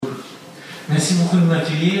Merci beaucoup de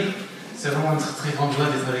m'accueillir. C'est vraiment une très, très grande joie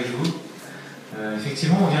d'être avec vous.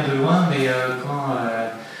 Effectivement, on vient de loin, mais quand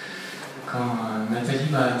Nathalie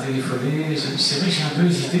m'a téléphoné, c'est vrai que j'ai un peu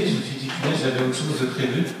hésité. Je me suis dit que là, j'avais autre chose de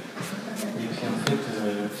prévu. Et puis en fait,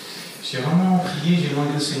 j'ai vraiment prié, j'ai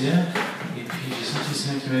demandé au Seigneur. Et puis j'ai senti le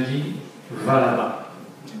Seigneur qui m'a dit, va là-bas.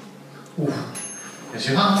 Ouf.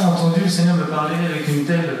 J'ai rarement entendu le Seigneur me parler avec une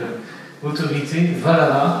telle autorité, va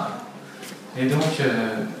là-bas. Et donc,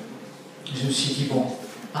 je me suis dit, bon,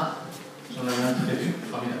 j'en avais un prévu,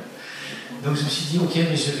 formidable. Donc je me suis dit, ok,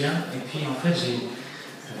 mais je viens. Et puis en fait, je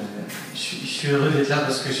suis heureux d'être là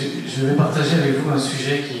parce que je vais partager avec vous un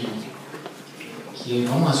sujet qui est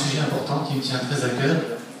vraiment un sujet important, qui me tient très à cœur.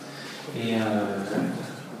 Et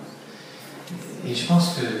je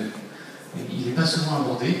pense qu'il n'est pas souvent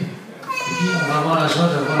abordé. Et puis on va avoir la joie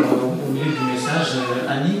d'avoir au milieu du message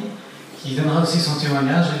Annie, qui donnera aussi son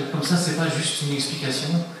témoignage. Et comme ça, c'est pas juste une explication,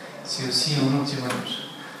 c'est aussi un long témoignage.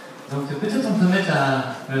 Donc peut-être on peut mettre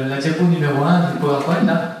la diapo numéro 1 du PowerPoint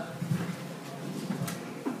là.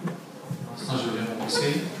 Pour l'instant, je vais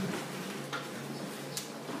recommencer.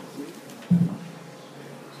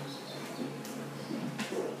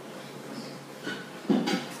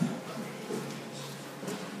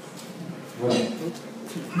 Voilà.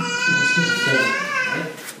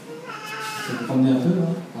 Je vais vous promener un peu là.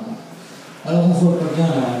 Voilà. Alors on voit pas bien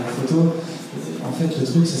la photo. En fait, le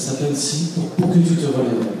truc, ça s'appelle si pour que tu te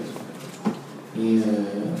relèves. Et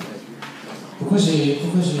pourquoi j'ai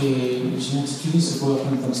intitulé ce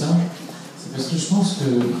PowerPoint comme ça? C'est parce que je pense que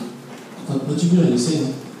votre motiveur est laissé.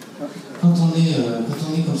 Quand on est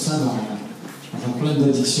comme ça dans un problème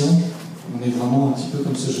d'addiction, on est vraiment un petit peu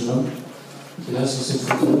comme ce jeune homme qui est là sur cette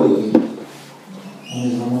photo et on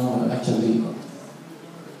est vraiment accablé.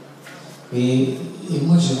 Et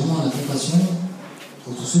moi, j'ai vraiment la compassion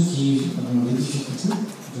pour tous ceux qui ont des difficultés,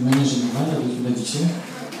 de manière générale, avec une addiction.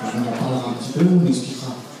 On en parlera un petit peu, on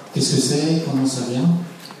expliquera qu'est-ce que c'est, comment ça vient,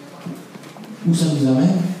 où ça nous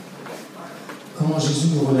amène, comment Jésus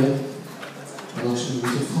nous relève. Alors je vais vous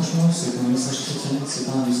dire franchement, c'est un message chrétien, c'est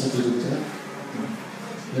pas un message de docteur.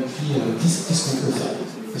 Et puis, qu'est-ce qu'on peut faire?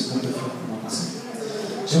 Qu'est-ce qu'on peut faire pour en passer?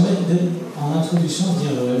 J'aimerais, en introduction,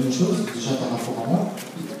 dire une chose, déjà par rapport à moi.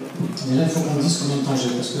 Mais là, il faut qu'on me dise combien de temps j'ai,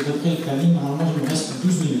 parce que d'après le planning, normalement, il me reste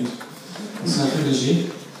 12 minutes. C'est un peu léger.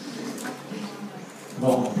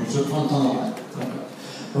 Bon, je prends le temps normal.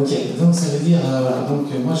 Ok, donc ça veut dire, voilà, donc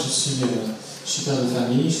moi je suis père de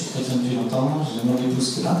famille, je suis chrétien depuis longtemps, j'ai mon épouse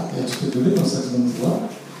qui est là, et tu peux gueuler, donc ça tout le monde te voit.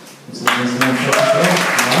 Donc ça me fait un peu super,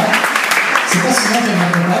 voilà. C'est pas souvent qu'elle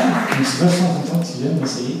m'accompagne, donc je suis vachement content que tu viennes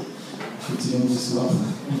m'essayer. Il faut que tu viennes plus souvent.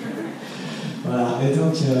 Voilà, et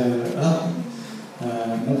donc,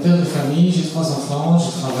 mon père de famille, j'ai 3 enfants, je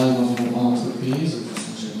travaille dans une grande entreprise, je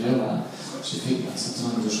suis ingénieur, voilà. J'ai fait un certain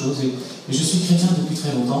nombre de choses et je suis chrétien depuis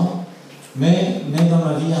très longtemps, mais dans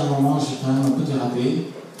ma vie, à un moment, j'ai quand même un peu dérapé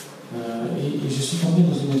et je suis tombé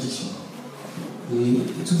dans une addiction. Et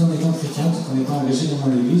tout en étant chrétien, tout en étant engagé dans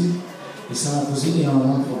mon église, et ça m'a posé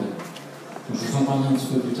énormément de problèmes. Donc je vous en parlerai un petit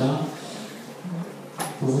peu plus tard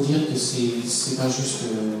pour vous dire que c'est pas juste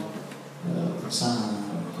comme ça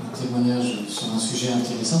un témoignage sur un sujet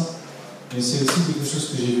intéressant, mais c'est aussi quelque chose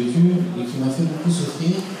que j'ai vécu et qui m'a fait beaucoup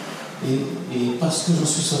souffrir. Et parce que j'en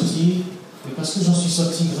suis sorti,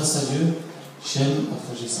 grâce à Dieu, j'aime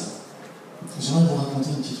partager ça. J'aimerais vous raconter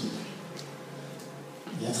un petit truc.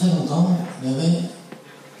 Il y a très longtemps, il y avait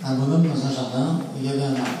un bonhomme dans un jardin et il y avait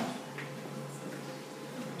un arbre.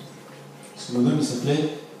 Ce bonhomme, il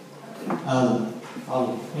s'appelait Adam. Il y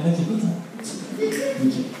en a qui écoutent, hein?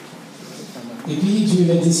 Okay. Et puis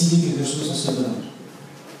Dieu a décidé quelque chose sur ce bonhomme.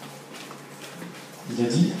 Il a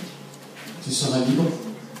dit, tu seras libre.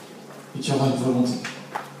 Et tu auras une volonté.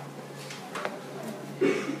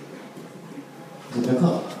 Vous êtes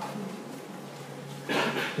d'accord?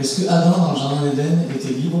 Est-ce que Adam, dans le jardin d'Éden,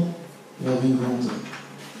 était libre et avait une volonté?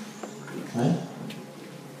 Ouais?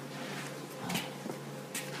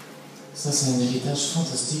 Ça, c'est un héritage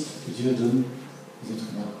fantastique que Dieu donne aux êtres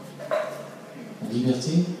humains. La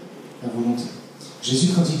liberté, la volonté. Jésus,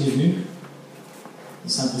 quand il est venu,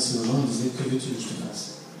 il s'adressait aux gens, il disait, que veux-tu que je te fasse?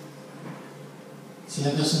 Si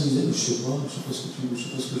la personne disait, je sais pas ce que tu veux, je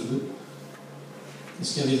sais pas ce que je veux,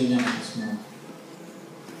 est-ce qu'il y avait des miens à ce moment-là?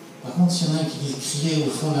 Par contre, s'il y en a un qui criait au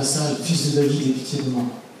fond de la salle, fils de David, aie pitié de moi,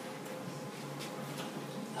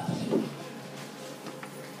 appelez-le.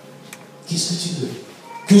 Qu'est-ce que tu veux?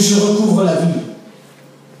 Que je recouvre la vue.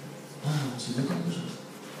 Tu veux quelque chose?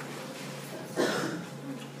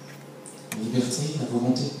 La liberté, la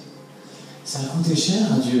volonté. Ça a coûté cher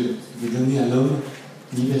à Dieu de donner à l'homme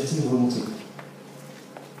liberté et volonté.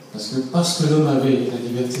 Parce que l'homme avait la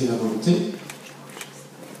liberté et la volonté,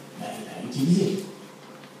 utilisé.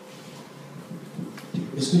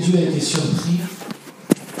 Est-ce que Dieu a été surpris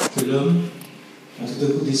que l'homme a tout à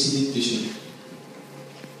coup décidé de pécher?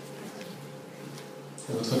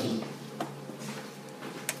 À votre avis?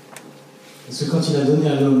 Est-ce que quand il a donné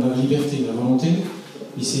à l'homme la liberté, la volonté,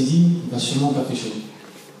 il s'est dit, il ne va sûrement pas pécher.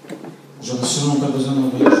 J'aurai sûrement pas besoin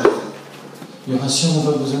d'envoyer Jésus. Il n'y aura sûrement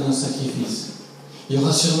pas besoin d'un sacrifice. Il n'y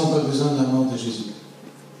aura sûrement pas besoin de la mort de Jésus.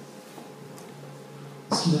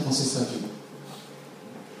 Est-ce qu'il a pensé ça, Dieu?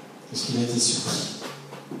 Est-ce qu'il a été surpris?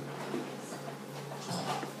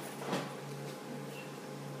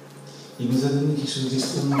 Il nous a donné quelque chose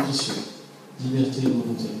d'extrêmement précieux. Liberté et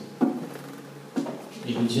volonté.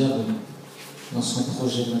 Et le diable, dans son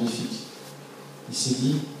projet maléfique, il s'est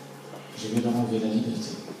dit, je vais leur enlever la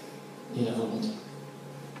liberté et la volonté.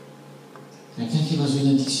 Quelqu'un qui est dans une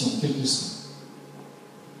addiction, quelle que soit,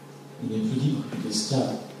 il n'est plus libre, il est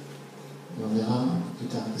esclave. Et on verra un peu plus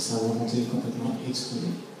tard que sa volonté est complètement exclue.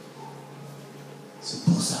 C'est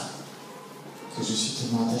pour ça que je suis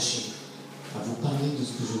tellement attaché à vous parler de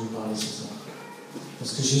ce que je vais vous parler ce soir.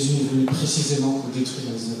 Parce que Jésus est venu précisément pour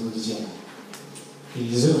détruire les œuvres du diable. Et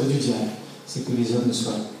les œuvres du diable, c'est que les hommes ne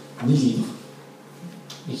soient ni libres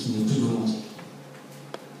et qu'il n'ait plus de volonté.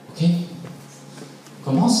 Ok?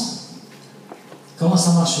 Commence. Comment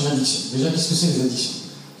ça marche une addiction? Déjà, qu'est-ce que c'est les addictions?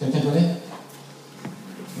 Quelqu'un connaît?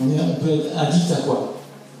 On peut être addict à quoi?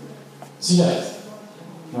 Cigarette,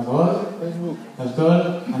 la drogue,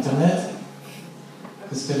 l'alcool, internet.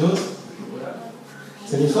 Qu'est-ce qu'il y a d'autre?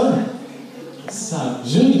 Téléphone? Ça,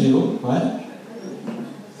 jeux vidéo, ouais.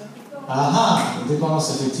 Ah,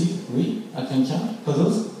 dépendance affective, oui, à quelqu'un. Quoi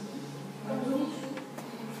d'autre?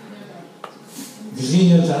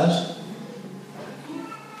 Grignotage,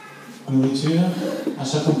 nourriture,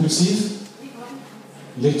 achat compulsif,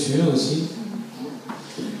 lecture aussi.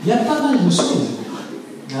 Il y a pas mal de choses.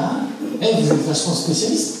 Hein? Eh, vous êtes vachement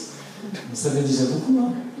spécialiste. Vous savez déjà beaucoup,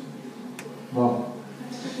 hein? Bon.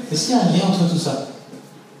 Est-ce qu'il y a un lien entre tout ça?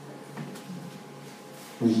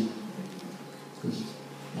 Oui. Oui.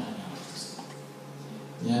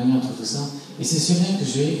 Il y a un lien entre tout ça. Et c'est ce lien que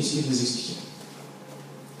je vais essayer de vous expliquer.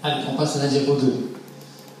 Allez, on passe à la diapo 2.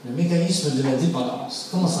 Le mécanisme de la dépendance.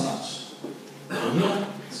 Comment ça marche? Vous voyez,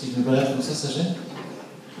 si je me balade comme ça gêne?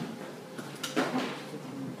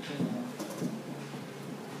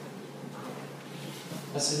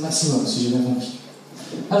 Là, c'est le maximum, si j'ai bien compris.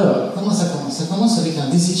 Alors, comment ça commence? Ça commence avec un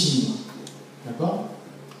déséquilibre. D'accord?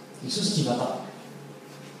 Quelque chose qui ne va pas.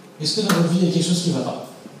 Est-ce que dans votre vie, il y a quelque chose qui ne va pas?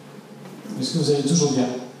 Est-ce que vous allez toujours bien?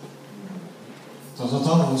 De temps en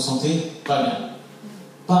temps, vous vous sentez pas bien.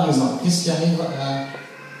 Par exemple, qu'est-ce qui arrive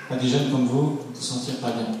à des jeunes comme vous vous sentir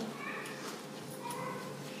pas bien?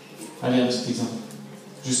 Allez, un petit exemple.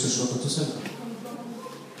 Juste que je ne sois pas tout seul.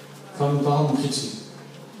 Quand mes parents me crient dessus.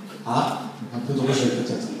 Ah, un peu de rejet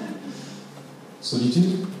peut-être.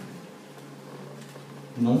 Solitude?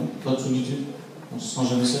 Non, pas de solitude. On ne se sent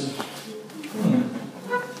jamais seul.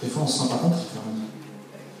 Des fois, on ne se sent pas compris quand même.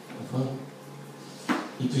 D'accord?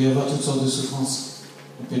 Il peut y avoir toutes sortes de souffrances.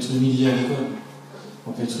 On peut être humilié à l'école.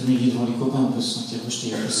 On peut être humilié devant les copains. On peut se sentir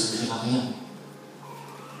rejeté. On peut se sentir à rien.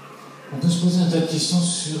 On peut se poser un tas de questions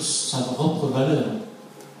sur sa propre valeur.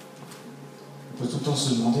 On peut tout le temps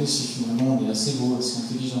se demander si finalement on est assez beau, assez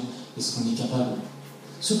intelligent. Est-ce qu'on est capable?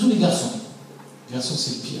 Surtout les garçons. Les garçons,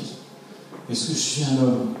 c'est le pire. Est-ce que je suis un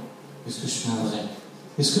homme? Est-ce que je suis un vrai?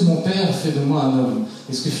 Est-ce que mon père fait de moi un homme?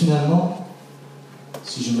 Est-ce que finalement,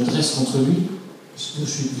 si je me dresse contre lui, est-ce que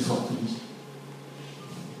je suis plus fort que lui?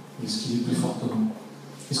 Est-ce qu'il est plus fort que moi?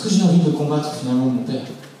 Est-ce que j'ai envie de combattre finalement mon père?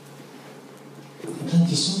 Il y a plein de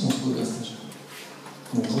questions qu'on se pose à cet âge.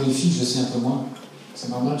 Bon, pour les filles, je sais un peu moins. C'est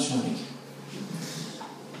normal, je suis un mec.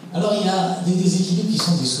 Alors, il y a des déséquilibres qui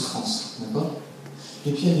sont des souffrances, d'accord?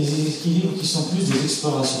 Et puis, il y a des déséquilibres qui sont plus des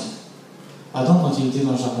explorations. Adam, quand il était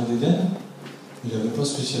dans le jardin d'Éden, il n'avait pas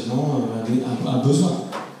spécialement un besoin.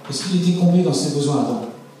 Est-ce qu'il était comblé dans ses besoins, Adam?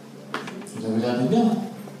 Il avait l'air d'être bien.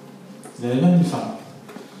 Il avait même une femme,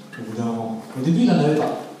 au bout d'un moment. Au début, il n'en avait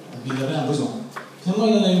pas. Il avait un besoin. Finalement,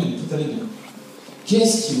 il en a eu, tout allait bien.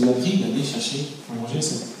 Qu'est-ce qui vous a pris d'aller chercher à manger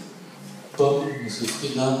cette pomme de ce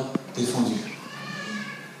fruit-là défendu?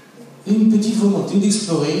 Une petite volonté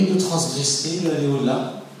d'explorer, de transgresser, d'aller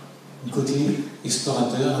au-delà. Du côté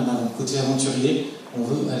explorateur, un côté aventurier, on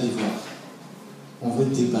veut aller voir. On veut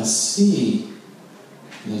dépasser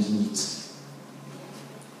la limite.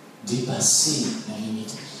 Dépasser la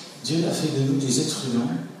limite. Dieu a fait de nous des êtres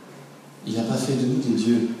humains. Il n'a pas fait de nous des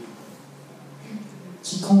dieux.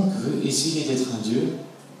 Quiconque veut essayer d'être un dieu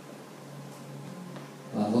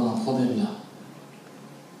va avoir un problème là.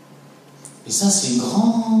 Et ça, c'est une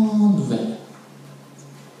grande nouvelle.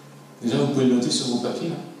 Déjà, vous pouvez le noter sur vos papiers.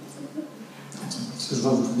 Là. Parce que je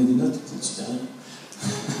vois, vous prenez des notes, c'est super.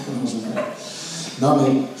 Non,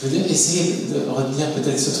 mais je veux dire, essayez de retenir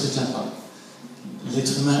peut-être ce truc-là.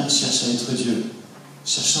 L'être humain cherche à être Dieu.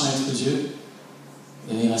 Cherchant à être Dieu,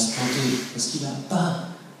 il va se planter. Parce qu'il n'a pas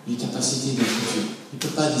les capacités d'être Dieu. Il ne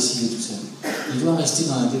peut pas décider tout seul. Il doit rester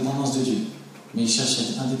dans la dépendance de Dieu. Mais il cherche à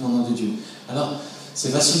être indépendant de Dieu. Alors, c'est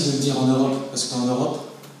facile de le dire en Europe, parce qu'en Europe,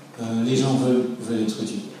 les gens veulent être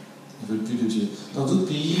Dieu. Ils ne veulent plus de Dieu. Dans d'autres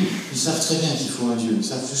pays, ils savent très bien qu'il faut un Dieu. Ils ne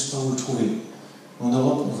savent juste pas où le trouver. En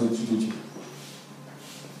Europe, on ne veut plus de Dieu.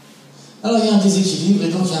 Alors, il y a un déséquilibre, et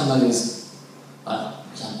donc il y a un malaise. Voilà.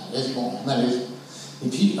 Il y a un malaise, bon, un malaise. Et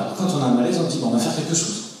puis, alors, quand on a un malaise, on dit, bon, on va faire quelque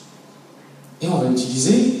chose. Et on va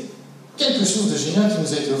utiliser quelque chose de génial qui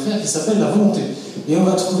nous a été offert, qui s'appelle la volonté. Et on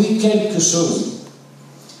va trouver quelque chose.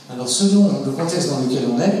 Alors, selon le contexte dans lequel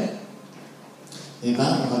on est, eh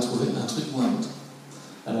ben, on va trouver un truc ou un autre.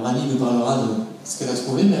 Alors, Annie nous parlera de ce qu'elle a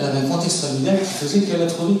trouvé, mais elle avait un contexte familial qui faisait qu'elle a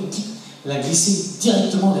trouvé, elle a glissé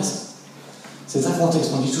directement vers ça. C'est un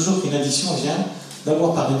contexte. On dit toujours qu'une addiction vient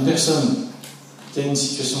d'abord par une personne qui a une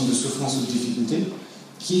situation de souffrance ou de difficulté,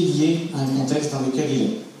 qui est liée à un contexte dans lequel il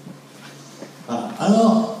est. Voilà.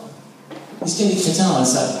 Alors, est-ce qu'il y a des chrétiens dans la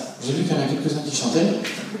salle? J'ai vu qu'il y en a quelques-uns qui chantaient,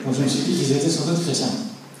 donc je me suis dit qu'ils étaient sans doute chrétiens.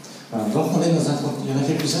 Voilà. Donc il y en a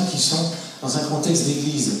quelques-uns qui sont dans un contexte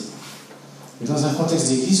d'église. Et dans un contexte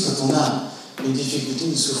d'église, quand on a une difficulté,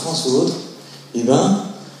 une souffrance ou autre,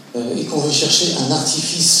 et qu'on veut chercher un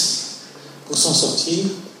artifice pour s'en sortir,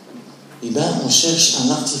 on cherche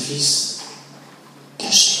un artifice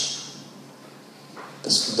caché.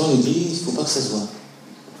 Parce que dans l'église, il ne faut pas que ça se voit.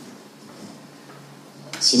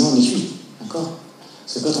 Sinon, on est cuit. D'accord?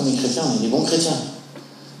 Parce que quand on est chrétien, on est des bons chrétiens.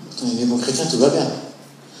 Quand on est des bons chrétiens, tout va bien.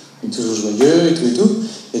 On est toujours joyeux et tout et tout.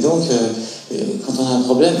 Et donc, quand on a un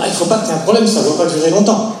problème, il ne faut pas que tu aies un problème, ça ne doit pas durer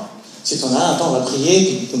longtemps. Si tu en as un, attends, on va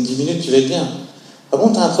prier, puis dans 10 minutes, tu vas être bien. Ah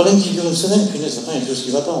bon, tu as un problème qui dure une semaine, puis attends, il y a quelque chose qui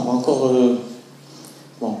ne va pas, on va encore...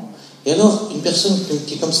 Bon. Et alors, une personne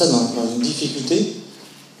qui est comme ça, dans une difficulté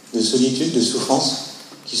de solitude, de souffrance,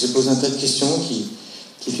 qui se pose un tas de questions,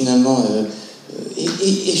 qui finalement...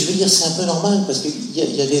 et je veux dire, c'est un peu normal, parce qu'il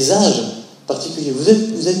y a des âges particuliers.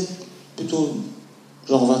 Vous êtes plutôt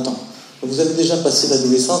genre 20 ans. Donc vous avez déjà passé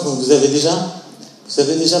l'adolescence, donc vous avez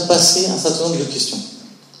déjà passé un certain nombre de questions.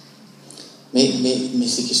 Mais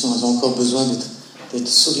ces questions, elles ont encore besoin d'être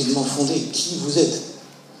solidement fondées. Qui vous êtes?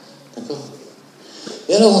 D'accord?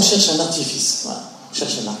 Et alors on cherche un artifice. Voilà. On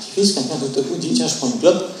cherche un artifice, quelqu'un tout à coup dit, tiens, je prends une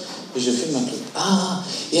clope et je fume ma clope. Ah!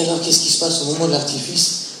 Et alors qu'est-ce qui se passe au moment de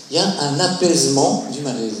l'artifice? Il y a un apaisement du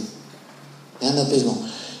malaise. Il y a un apaisement.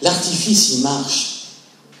 L'artifice, il marche.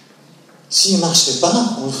 S'il ne marchait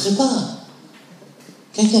pas, on ne le ferait pas.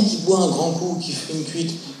 Quelqu'un qui boit un grand coup, qui fait une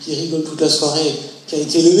cuite, qui rigole toute la soirée, qui a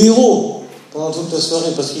été le héros pendant toute la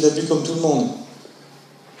soirée parce qu'il a bu comme tout le monde,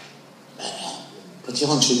 quand il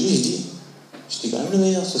rentre chez lui, il se dit, j'étais quand même le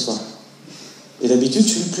meilleur ce soir. Et d'habitude, je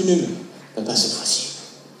suis le plus nul. Pas cette fois-ci.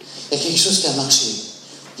 Il y a quelque chose qui a marché.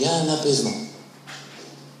 Il y a un apaisement.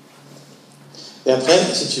 Et après,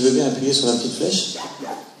 si tu veux bien appuyer sur la petite flèche,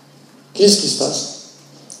 qu'est-ce qui se passe?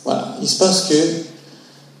 Voilà, il se passe que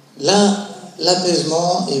là,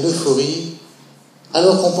 l'apaisement et l'euphorie,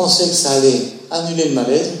 alors qu'on pensait que ça allait annuler le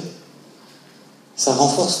malaise, ça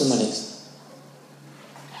renforce le malaise.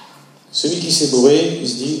 Celui qui s'est bourré, il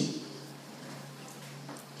se dit,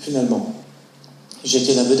 finalement,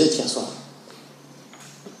 j'étais la vedette hier soir.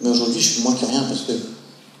 Mais aujourd'hui, je suis moins que rien, parce que,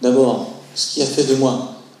 d'abord, ce qui a fait de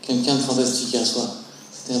moi quelqu'un de fantastique hier soir,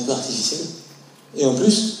 c'était un peu artificiel. Et en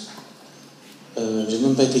plus, j'ai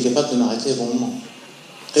même pas été capable de m'arrêter à bon moment.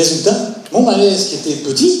 Résultat, mon malaise qui était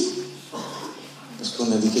petit, parce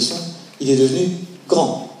qu'on a des questions, il est devenu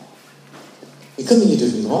grand. Et comme il est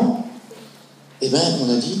devenu grand, on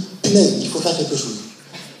a dit, punaise, il faut faire quelque chose.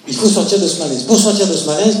 Il faut sortir de ce malaise. Pour sortir de ce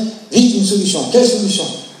malaise, vite une solution. Quelle solution?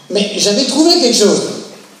 Mais j'avais trouvé quelque chose.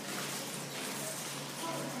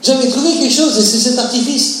 J'avais trouvé quelque chose et c'est cet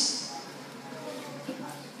artifice.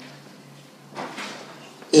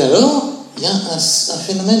 Et alors, il y a un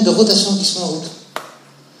phénomène de rotation qui se met en route.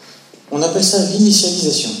 On appelle ça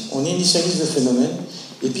l'initialisation. On initialise le phénomène,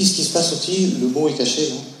 et puis ce qui se passe aussi, le mot est caché,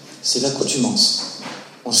 là, c'est l'accoutumance.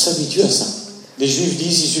 On s'habitue à ça. Les Juifs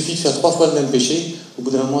disent, il suffit de faire 3 fois le même péché, au bout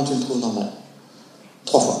d'un moment tu le trouves normal.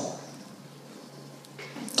 3 fois.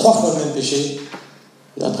 3 fois le même péché,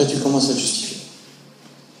 et après tu commences à le justifier.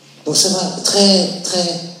 Donc ça va très,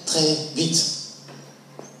 très, très vite.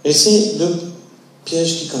 Et c'est le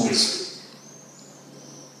piège qui commence.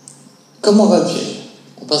 Comment va le piège?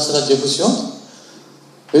 On passe à la diapo suivante.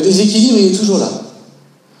 Le déséquilibre, il est toujours là.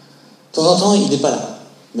 De temps en temps, il n'est pas là.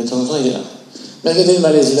 Mais de temps en temps, il est là. Mais regardez le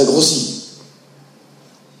malaise, il a grossi.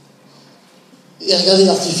 Et regardez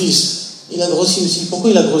l'artifice, il a grossi aussi. Pourquoi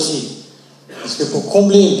il a grossi? Parce que pour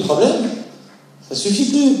combler le problème, ça suffit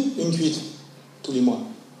plus une cuite tous les mois.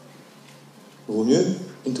 Il vaut mieux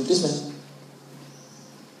une toutes les semaines.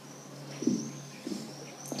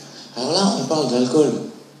 Alors là, on parle d'alcool.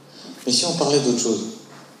 Mais si on parlait d'autre chose?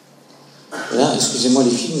 Et là, excusez-moi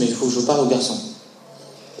les filles, mais il faut que je parle aux garçons.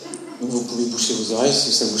 Donc vous pouvez boucher vos oreilles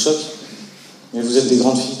si ça vous choque. Mais vous êtes des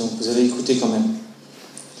grandes filles, donc vous allez écouter quand même.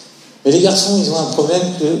 Mais les garçons, ils ont un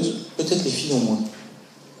problème que peut-être les filles ont moins.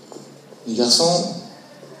 Les garçons,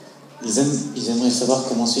 ils aimeraient savoir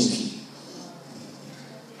comment c'est une fille.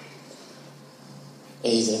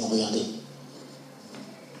 Et ils aiment regarder.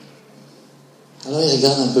 Alors ils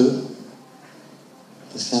regardent un peu,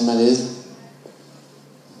 parce qu'il y a un malaise.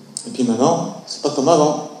 Et puis maintenant, c'est pas comme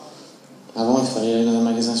avant. Avant, il fallait aller dans un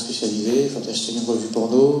magasin spécialisé, il fallait acheter une revue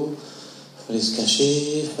porno, il fallait se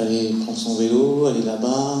cacher, il fallait prendre son vélo, aller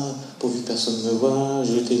là-bas, pourvu que personne ne me voie,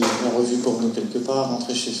 jeter la revue porno quelque part,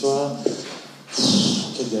 rentrer chez soi.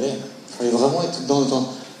 Quelle galère. Il fallait vraiment être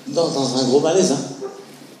dans un gros malaise. Hein.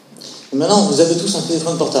 Et maintenant, vous avez tous un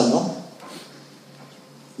téléphone portable, non?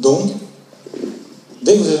 Donc,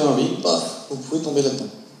 dès que vous avez envie, paf, vous pouvez tomber là-dedans.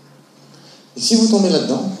 Et si vous tombez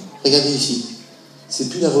là-dedans, regardez ici. C'est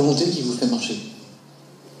plus la volonté qui vous fait marcher.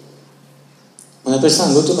 On appelle ça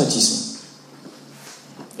un automatisme.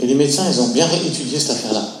 Et les médecins, ils ont bien étudié cette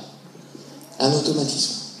affaire-là. Un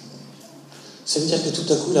automatisme. Ça veut dire que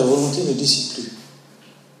tout à coup, la volonté ne décide plus.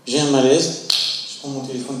 J'ai un malaise, je prends mon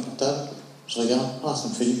téléphone portable, je regarde, ça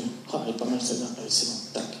me fait du bien. Elle est pas mal celle-là, allez, c'est bon,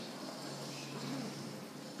 tac.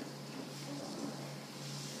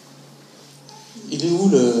 Il est où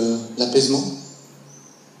l'apaisement?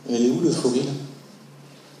 Elle est où l'euphorie?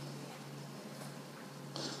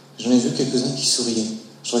 J'en ai vu quelques-uns qui souriaient.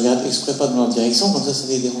 Je regarde exprès pas dans leur direction, comme ça ne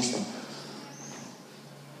les dérange pas.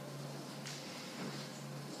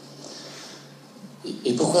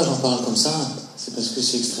 Et pourquoi j'en parle comme ça? C'est parce que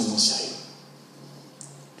c'est extrêmement sérieux.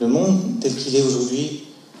 Le monde tel qu'il est aujourd'hui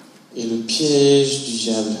est le piège du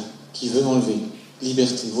diable qui veut enlever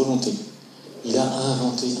liberté, volonté. Il a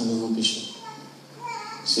inventé un nouveau péché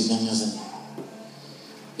ces dernières années.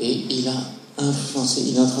 Et il est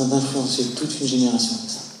en train d'influencer toute une génération avec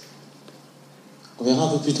ça. On verra un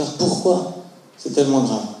peu plus tard pourquoi c'est tellement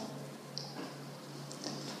grave.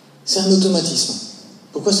 C'est un automatisme.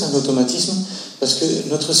 Pourquoi c'est un automatisme? Parce que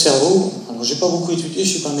notre cerveau, alors j'ai pas beaucoup étudié, je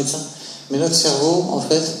suis pas un médecin, mais notre cerveau, en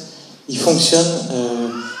fait, il fonctionne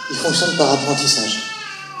par apprentissage.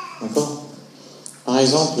 D'accord? Par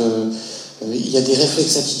exemple, il y a des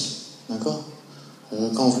réflexes acquis. D'accord?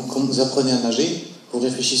 Quand vous apprenez à nager, vous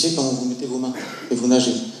réfléchissez comment vous mettez vos mains et vous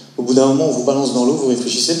nagez. Au bout d'un moment, on vous balance dans l'eau, vous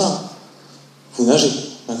réfléchissez pas. Vous nagez.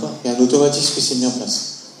 D'accord? Il y a un automatisme qui s'est mis en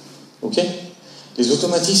place. Ok? Les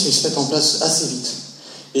automatismes, ils se mettent en place assez vite.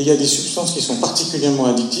 Et il y a des substances qui sont particulièrement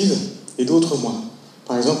addictives et d'autres moins.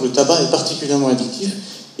 Par exemple, le tabac est particulièrement addictif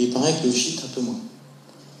et il paraît que le shit un peu moins.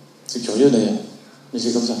 C'est curieux d'ailleurs, mais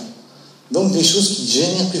c'est comme ça. Donc des choses qui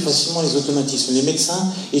génèrent plus facilement les automatismes. Les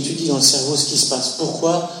médecins étudient dans le cerveau ce qui se passe.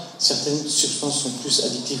 Pourquoi certaines substances sont plus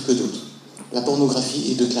addictives que d'autres? La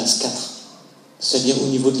pornographie est de classe 4, c'est-à-dire au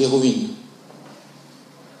niveau de l'héroïne.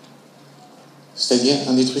 C'est-à-dire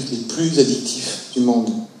un des trucs les plus addictifs du monde.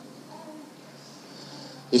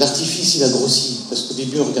 Et l'artifice, il a grossi, parce qu'au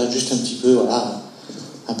début, on regarde juste un petit peu, voilà,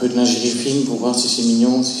 un peu de lingerie fine pour voir si c'est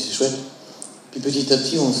mignon, si c'est chouette. Puis petit à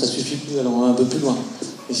petit, ça suffit plus, alors on va un peu plus loin.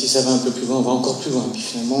 Et si ça va un peu plus loin, on va encore plus loin. Puis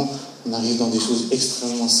finalement, on arrive dans des choses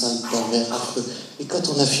extrêmement sales, pervers, affreux. Et quand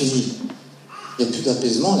on a fini, il n'y a plus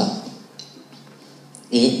d'apaisement là.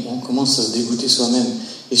 Et on commence à se dégoûter soi-même.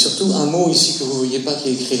 Et surtout, un mot ici que vous ne voyez pas qui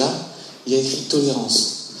est écrit là, il y a écrit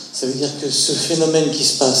tolérance. Ça veut dire que ce phénomène qui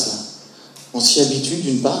se passe là, on s'y habitue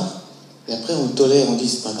d'une part, et après on le tolère, on dit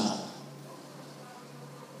c'est pas grave.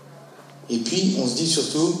 Et puis on se dit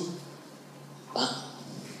surtout,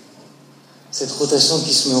 cette rotation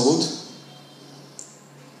qui se met en route,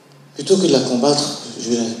 plutôt que de la combattre, je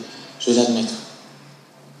vais l'admettre.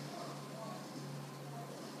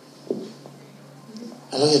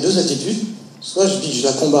 Alors il y a deux attitudes. Soit je dis je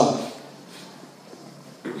la combats,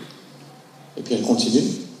 et puis elle continue.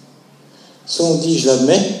 Soit on dit je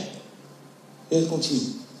l'admets, et elle continue.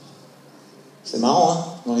 C'est marrant, hein?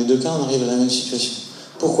 Dans les deux cas, on arrive à la même situation.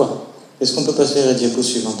 Pourquoi? Est-ce qu'on peut passer à la diapo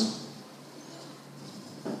suivante?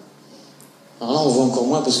 Alors là, on voit encore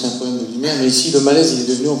moins parce qu'il y a un problème de lumière, mais ici, le malaise, il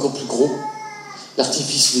est devenu encore plus gros.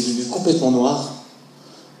 L'artifice, il est devenu complètement noir,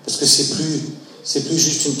 parce que c'est plus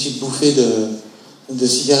juste une petite bouffée de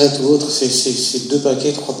cigarettes ou autre, c'est 2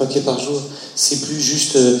 paquets, 3 paquets par jour. C'est plus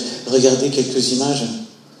juste regarder quelques images.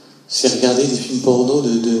 C'est regarder des films porno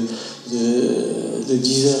de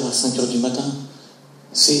 10h à 5h du matin.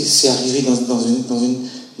 C'est arriver dans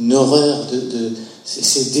une horreur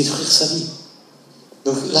c'est détruire sa vie.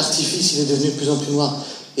 Donc l'artifice, il est devenu de plus en plus noir.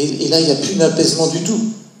 Et là, il n'y a plus d'apaisement du tout.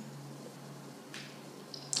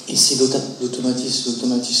 Et c'est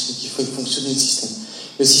l'automatisme qui fait fonctionner le système.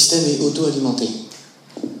 Le système est auto-alimenté.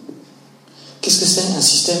 Qu'est-ce que c'est un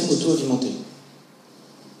système auto-alimenté?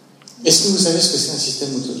 Est-ce que vous savez ce que c'est un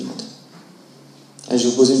système auto-alimenté? Allez, je vais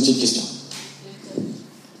vous poser une petite question.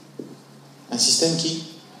 Un système qui?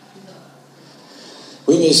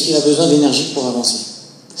 Oui, mais est-ce qu'il a besoin d'énergie pour avancer?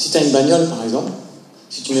 Si tu as une bagnole, par exemple,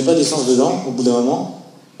 si tu ne mets pas d'essence dedans, au bout d'un moment,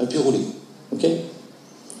 elle va plus rouler. Ok?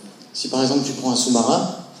 Si par exemple tu prends un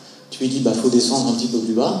sous-marin, tu lui dis faut descendre un petit peu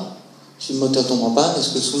plus bas, si le moteur tombe en panne, est-ce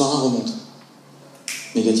que le sous-marin remonte?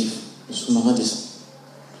 Négatif. Le sous-marin descend.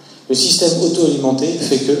 Le système auto-alimenté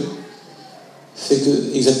fait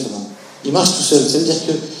que, exactement, il marche tout seul. Ça veut dire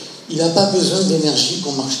qu'il n'a pas besoin d'énergie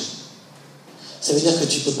pour marcher. Ça veut dire que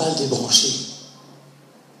tu ne peux pas le débrancher.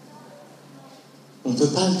 On ne peut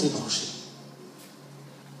pas le débrancher.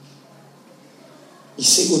 Il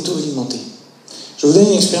s'est auto-alimenté. Je vous donne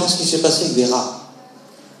une expérience qui s'est passée avec des rats.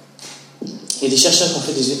 Il y a des chercheurs qui ont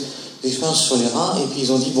fait des expériences sur les rats et puis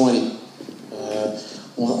ils ont dit allez,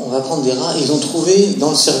 on va prendre des rats. Et ils ont trouvé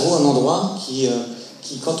dans le cerveau un endroit qui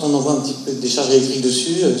quand on envoie un petit peu de décharge électrique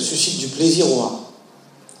dessus, suscite du plaisir au rat.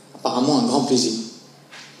 Apparemment un grand plaisir.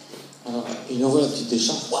 Alors ils envoient la petite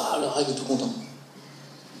décharge, le rat est tout content.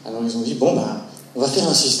 Alors ils ont dit on va faire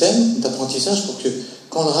un système d'apprentissage pour que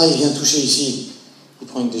quand le rat il vient toucher ici, il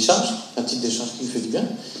prend une décharge, la petite décharge qui lui fait du bien,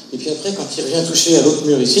 et puis après quand il revient toucher à l'autre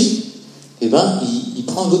mur ici, il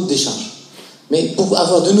prend l'autre décharge. Mais pour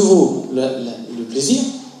avoir de nouveau le plaisir,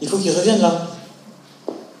 il faut qu'il revienne là.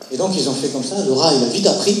 Et donc ils ont fait comme ça, le rat il a vite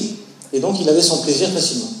appris, et donc il avait son plaisir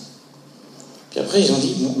facilement. Puis après ils ont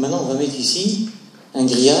dit, maintenant on va mettre ici un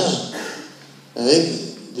grillage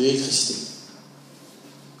avec de l'électricité.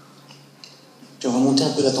 Puis on va monter un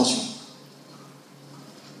peu la tension.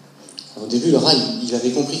 Alors, au début, le rat, il avait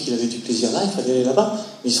compris qu'il avait du plaisir là, il fallait aller là-bas,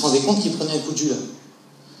 mais il se rendait compte qu'il prenait un coup de jus là.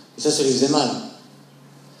 Et ça lui faisait mal.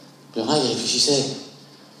 Le rat, il réfléchissait.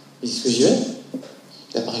 Il dit, est-ce que j'y vais?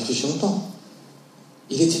 Il n'a pas réfléchi longtemps.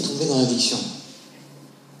 Il était tombé dans l'addiction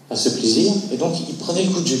à ce plaisir, et donc il prenait le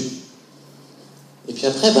coup de jus. Et puis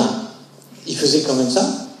après, il faisait quand même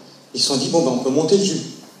ça. Ils se sont dit, on peut monter le jus.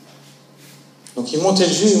 Donc il montait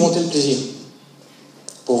le jus, il montait le plaisir.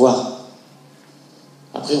 Pour voir.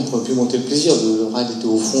 Après, on ne pouvait plus monter le plaisir. Le rat était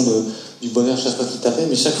au fond du bonheur chaque fois qu'il tapait,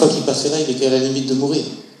 mais chaque fois qu'il passait là, il était à la limite de mourir.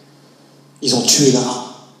 Ils ont tué le rat.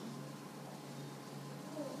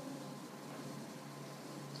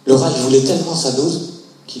 Le rat, il voulait tellement sa dose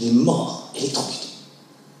qu'il est mort, électrocuté.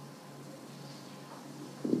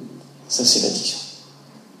 Ça, c'est l'addiction.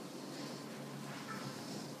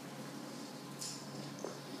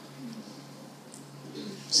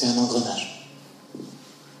 C'est un engrenage.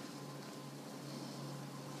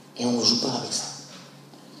 Et on ne joue pas avec ça.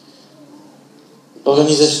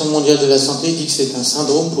 L'Organisation mondiale de la santé dit que c'est un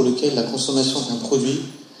syndrome pour lequel la consommation d'un produit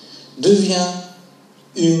devient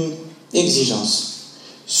une exigence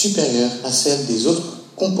supérieure à celle des autres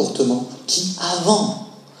comportements qui, avant,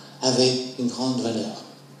 avaient une grande valeur.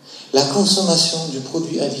 La consommation du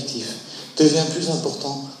produit addictif devient plus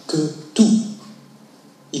important que tout.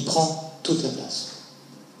 Il prend toute la place.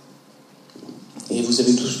 Et vous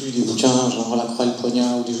avez tous lu des bouquins, genre La Croix et le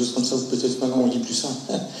Poignard, ou des choses comme ça, ou peut-être maintenant on lit plus ça.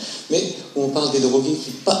 Mais où on parle des drogués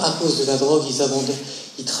qui, pas à cause de la drogue, ils abandonnent,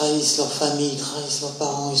 ils trahissent leur famille, ils trahissent leurs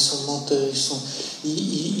parents, ils sont menteurs,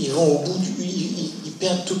 ils vont au bout ils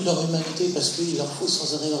perdent toute leur humanité parce qu'il leur faut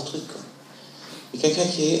sans arrêt leur truc. Quoi. Et quelqu'un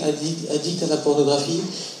qui est addict à la pornographie,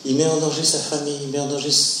 il met en danger sa famille, il met en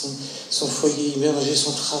danger son foyer, il met en danger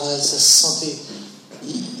son travail, sa santé.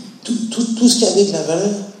 Tout ce qui avait de la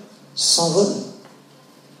valeur s'envole.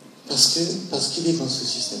 Parce qu'il est dans ce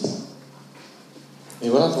système. Et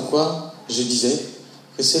voilà pourquoi je disais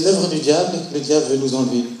que c'est l'œuvre du diable et que le diable veut nous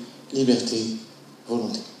enlever liberté,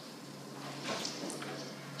 volonté.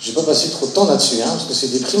 Je ne vais pas passer trop de temps là-dessus, parce que c'est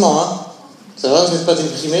déprimant. Ça va, vous n'êtes pas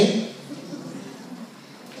déprimé?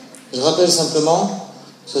 Je rappelle simplement,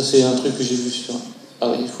 ça c'est un truc que j'ai vu sur...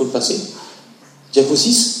 Ah oui, il faut le passer. Diapo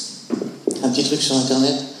 6, un petit truc sur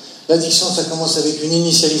Internet. L'addiction, ça commence avec une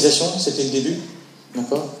initialisation, c'était le début.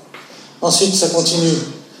 D'accord? Ensuite, ça continue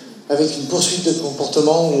avec une poursuite de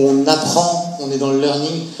comportement où on apprend, on est dans le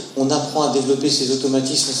learning, on apprend à développer ses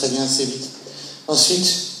automatismes, ça vient assez vite. Ensuite,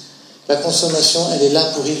 La consommation, elle est là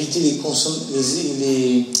pour éviter les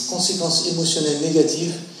conséquences émotionnelles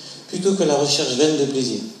négatives plutôt que la recherche vaine de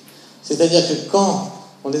plaisir. C'est-à-dire que quand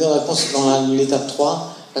on est dans l'étape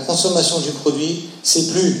 3, la consommation du produit, c'est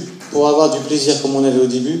plus pour avoir du plaisir comme on avait au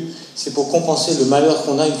début, c'est pour compenser le malheur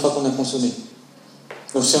qu'on a une fois qu'on a consommé.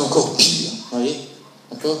 Donc c'est encore pire, vous voyez,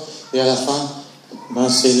 d'accord ? Et à la fin,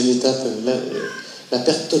 c'est l'étape, la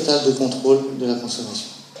perte totale de contrôle de la consommation.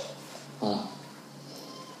 Voilà.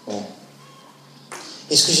 Bon.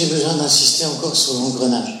 Est-ce que j'ai besoin d'insister encore sur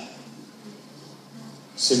l'engrenage ?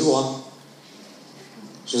 C'est lourd, hein ?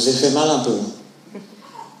 Je vous ai fait mal un peu.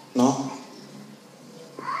 Non ?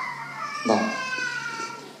 Bon.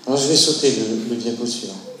 Alors je vais sauter le diapo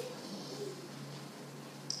suivant.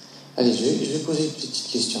 Allez, je vais poser une petite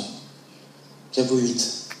question. Diapo 8,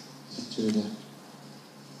 si tu veux bien.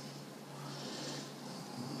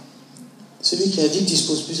 Celui qui a dit qu'il se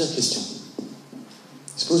pose plusieurs questions.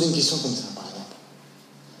 Il se pose une question comme ça, par exemple.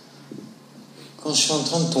 Quand je suis en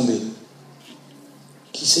train de tomber,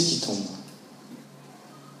 qui c'est qui tombe ?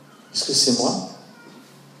 Est-ce que c'est moi ?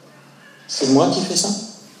 C'est moi qui fais ça ?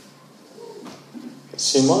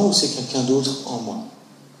 C'est moi ou c'est quelqu'un d'autre en moi ?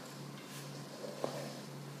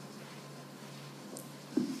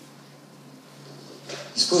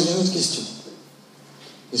 Il se pose une autre question.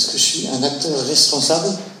 Est-ce que je suis un acteur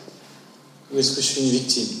responsable ou est-ce que je suis une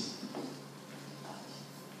victime ?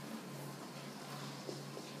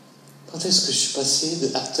 Quand est-ce que je suis passé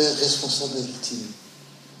de acteur responsable à victime ?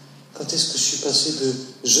 Quand est-ce que je suis passé de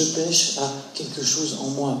je pêche à quelque chose en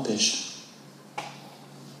moi pêche ?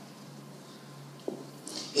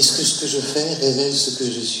 Est-ce que ce que je fais révèle ce que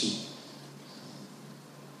je suis ?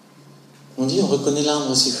 On dit on reconnaît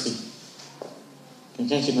l'arbre à ses fruits.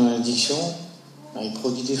 Quelqu'un qui est dans l'addiction, il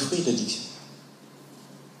produit des fruits d'addiction.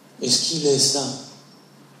 Est-ce qu'il est ça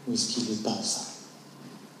ou est-ce qu'il n'est pas ça ?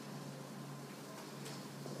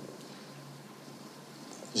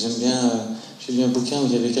 J'aime bien, j'ai lu un bouquin où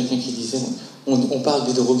il y avait quelqu'un qui disait on parle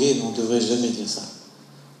des drogués, mais on ne devrait jamais dire ça.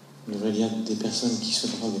 On devrait dire des personnes qui se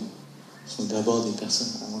droguent. Ce sont d'abord des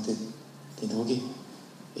personnes avant des drogués.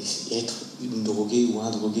 Et être une droguée ou un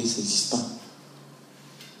drogué, ça n'existe pas.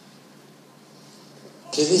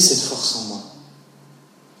 Quelle est cette force en moi ?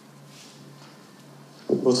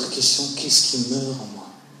 Autre question, qu'est-ce qui meurt en moi ?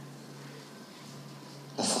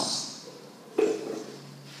 La force.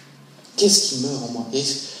 Qu'est-ce qui meurt en moi ?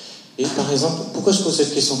 Et par exemple, pourquoi je pose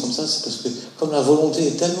cette question comme ça ? C'est parce que comme la volonté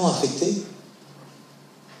est tellement affectée,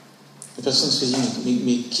 la personne se dit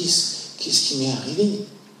mais qu'est-ce qui m'est arrivé ?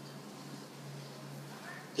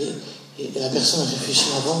 Et la personne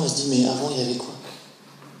réfléchit avant, elle se dit mais avant il y avait quoi ?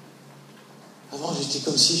 Avant j'étais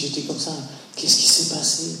comme ci, j'étais comme ça. Qu'est-ce qui s'est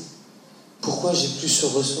passé ? Pourquoi j'ai plus ce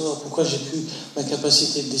ressort ? Pourquoi j'ai plus ma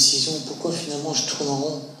capacité de décision ? Pourquoi finalement je tourne en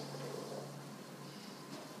rond ?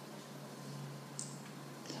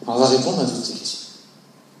 Alors, on va répondre à toutes ces questions.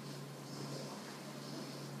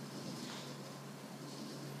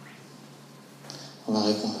 On va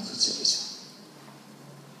répondre à toutes ces questions.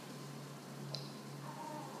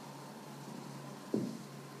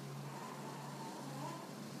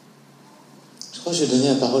 Je crois que je vais donner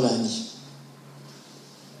la parole à Annie.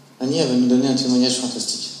 Annie, elle va nous donner un témoignage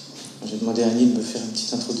fantastique. J'ai demandé à Annie de me faire une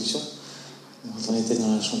petite introduction. On était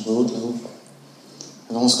dans la chambre haute, là-haut.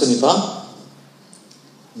 Alors, on ne se connaît pas.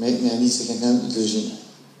 Mais Annie, c'est quelqu'un de génial.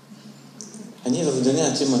 Annie va vous donner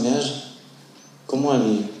un témoignage, comment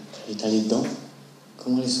elle est allée dedans,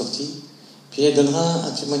 comment elle est sortie. Puis elle donnera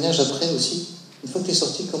un témoignage après aussi. Une fois qu'elle est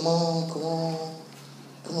sortie, comment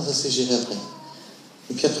ça s'est géré après.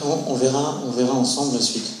 Et puis après, on verra ensemble la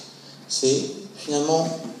suite. C'est finalement,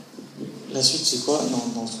 la suite c'est quoi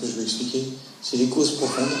dans ce que je vais expliquer ? C'est les causes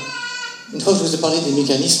profondes. Une fois que je vous ai parlé des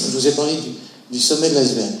mécanismes, je vous ai parlé du sommet de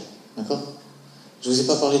l'iceberg. D'accord ? Je ne vous ai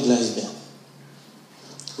pas parlé de l'iceberg.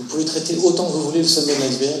 Vous pouvez traiter autant que vous voulez le sommet de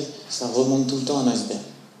l'iceberg, ça remonte tout le temps à un iceberg.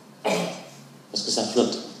 Parce que ça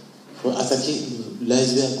flotte. Il faut attaquer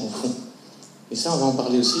l'iceberg en fond. Et ça, on va en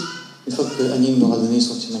parler aussi, une fois que Annie nous aura donné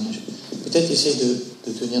son témoignage. Peut-être essayer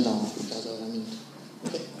de tenir dans un quart d'heure, 20 minutes.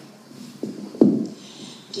 Okay.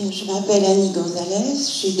 Bien, je m'appelle Annie Gonzalez, je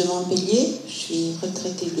suis de Montpellier, je suis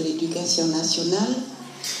retraitée de l'Éducation nationale.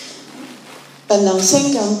 Pendant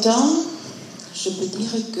 50 ans, je peux dire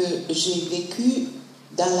que j'ai vécu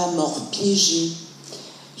dans la mort, piégée.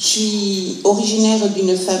 Je suis originaire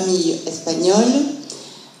d'une famille espagnole.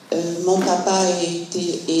 Mon papa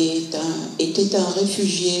était un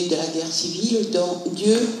réfugié de la guerre civile dont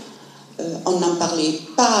Dieu, on n'en parlait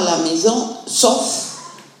pas à la maison, sauf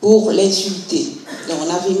pour l'insulter. Donc on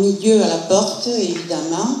avait mis Dieu à la porte,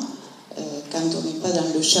 évidemment. Quand on n'est pas dans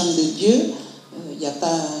le champ de Dieu, il n'y a pas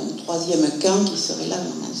un troisième camp qui serait là,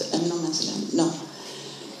 un no man's land, non.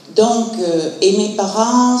 Donc, et mes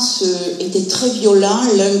parents étaient très violents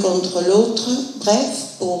l'un contre l'autre.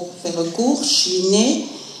 Bref, pour faire court, je suis née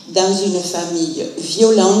dans une famille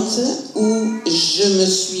violente où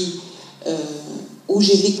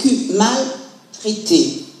j'ai vécu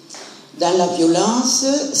maltraitée. Dans la violence,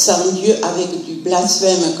 sans Dieu, avec du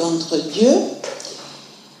blasphème contre Dieu.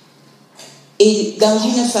 Et dans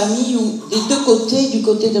une famille où, des deux côtés, du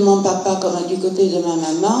côté de mon papa comme du côté de ma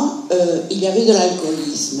maman, il y avait de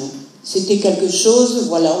l'alcoolisme. C'était quelque chose,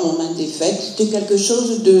 voilà, au moment des fêtes, c'était quelque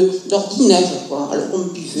chose d'ordinaire, quoi. Alors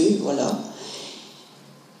on buvait, voilà.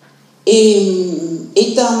 Et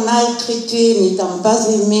étant maltraitée, n'étant pas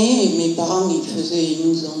aimée, mes parents, ils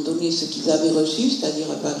nous ont donné ce qu'ils avaient reçu, c'est-à-dire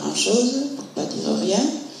pas grand-chose, pour pas dire rien.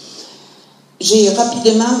 J'ai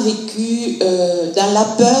rapidement vécu dans la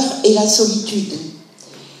peur et la solitude.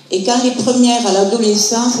 Et quand à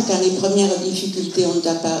l'adolescence, quand les premières difficultés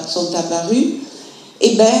sont apparues, eh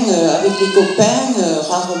bien, avec les copains,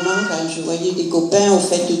 rarement quand je voyais des copains aux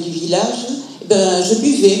fêtes du village, eh ben, je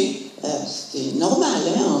buvais. C'était normal,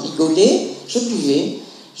 hein, on rigolait, je buvais.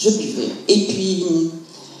 Et puis,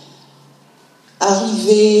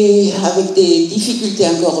 arrivé avec des difficultés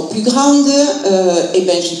encore plus grandes, eh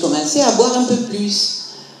ben, j'ai commencé à boire un peu plus.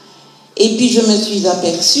 Et puis je me suis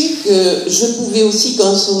aperçue que je pouvais aussi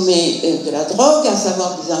consommer de la drogue, à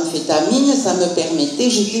savoir des amphétamines, ça me permettait,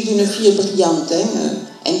 j'étais une fille brillante,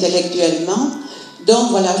 intellectuellement, donc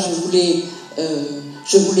voilà,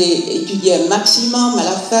 je voulais étudier un maximum à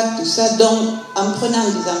la fac, tout ça, donc en prenant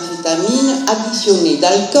des amphétamines, additionnées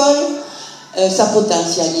d'alcool, ça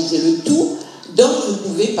potentialisait le tout. Donc je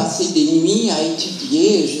pouvais passer des nuits à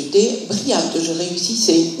étudier, j'étais brillante, je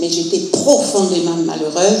réussissais, mais j'étais profondément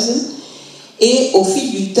malheureuse. Et au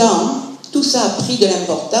fil du temps, tout ça a pris de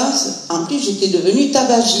l'importance. En plus, j'étais devenue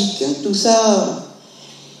tabagique, tout ça.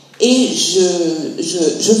 Et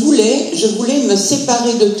je voulais me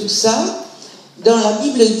séparer de tout ça. Dans la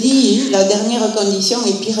Bible dit, la dernière condition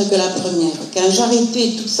est pire que la première. Quand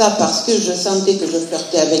j'arrêtais tout ça parce que je sentais que je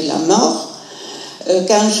flirtais avec la mort,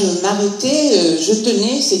 quand je m'arrêtais, je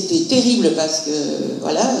tenais, c'était terrible parce que,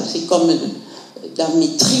 voilà, c'est comme dans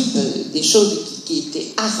mes tripes, des choses qui étaient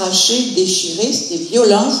arrachées, déchirées, c'était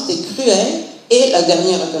violent, c'était cruel, et la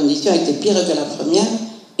dernière condition était pire que la première,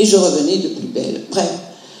 et je revenais de plus belle. Bref,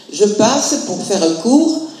 je passe, pour faire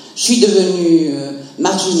court, je suis devenue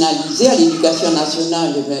marginalisée à l'éducation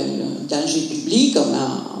nationale, danger public,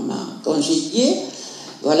 on m'a congédiée,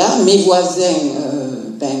 voilà, mes voisins,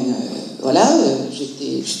 voilà,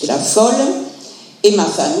 j'étais la folle, et ma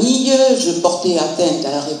famille, je portais atteinte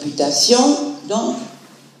à la réputation, donc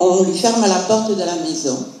on lui ferme la porte de la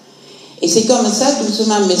maison. Et c'est comme ça,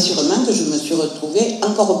 doucement mais sûrement, que je me suis retrouvée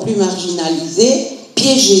encore plus marginalisée,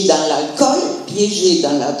 piégée dans l'alcool, piégée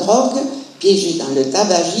dans la drogue, piégée dans le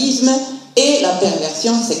tabagisme et la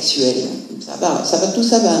perversion sexuelle. Tout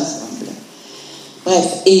ça va ensemble.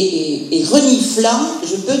 Bref, et reniflant,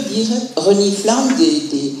 je peux dire, reniflant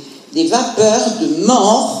des vapeurs de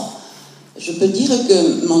mort. Je peux dire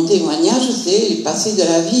que mon témoignage, c'est passer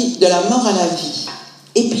de la mort à la vie.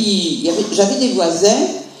 Et puis, j'avais des voisins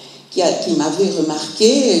qui m'avaient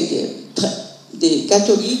remarqué, des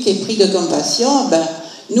catholiques épris de compassion. Ben,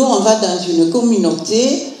 nous, on va dans une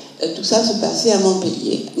communauté, tout ça se passait à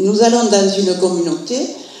Montpellier. Nous allons dans une communauté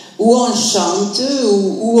où on chante,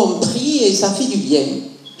 où on prie, et ça fait du bien.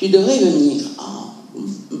 Tu devrais venir.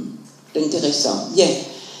 C'est intéressant. Bien.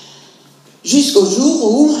 Jusqu'au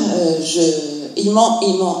jour où ils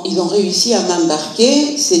ont réussi à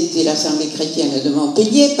m'embarquer, c'était l'Assemblée chrétienne de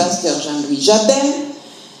Montpellier, pasteur Jean-Louis Jabin.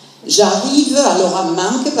 J'arrive alors à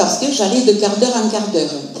manque parce que j'allais de quart d'heure en quart d'heure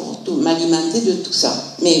pour m'alimenter de tout ça.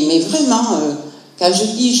 Mais vraiment, quand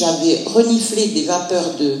je dis j'avais reniflé des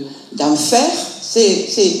vapeurs d'enfer, c'était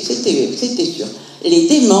sûr. Les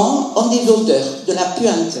démons ont des odeurs, de la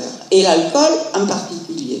puanteur, et l'alcool en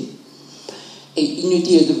particulier. Et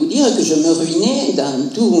inutile de vous dire que je me ruinais dans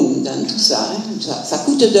tout ça, hein. Ça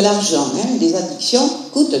coûte de l'argent, hein. Les addictions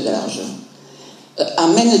coûtent de l'argent.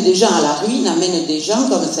 Amènent des gens à la ruine, amènent des gens,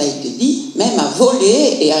 comme ça a été dit, même à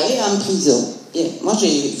voler et aller en prison. Bien, moi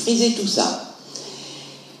j'ai frisé tout ça.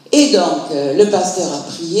 Et donc, le pasteur a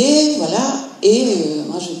prié, voilà, et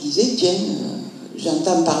moi je disais, tiens,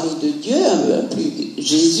 j'entends parler de Dieu, plus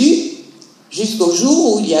Jésus, jusqu'au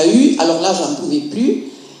jour où il y a eu, alors là j'en pouvais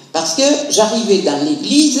plus, parce que j'arrivais dans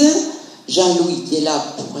l'église, Jean-Louis qui est là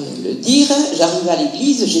pourrait le dire, j'arrivais à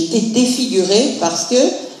l'église, j'étais défigurée parce que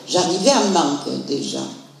j'arrivais à manque déjà.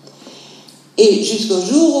 Et jusqu'au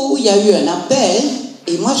jour où il y a eu un appel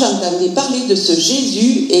Et moi, j'entendais parler de ce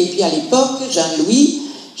Jésus, et puis à l'époque, Jean-Louis,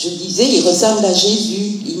 je disais, il ressemble à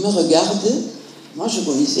Jésus, il me regarde. Moi, je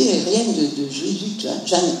connaissais rien de Jésus, tu vois.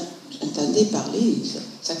 J'entendais parler,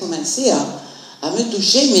 ça commençait à me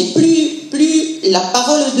toucher, mais plus la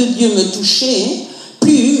parole de Dieu me touchait,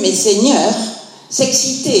 plus mes seigneurs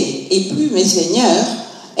s'excitaient, et plus mes seigneurs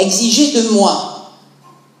exigeaient de moi.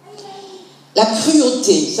 La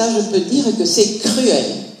cruauté, ça je peux dire que c'est cruel,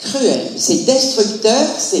 c'est destructeur,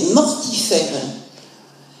 c'est mortifère.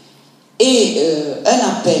 Et un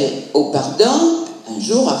appel au pardon, un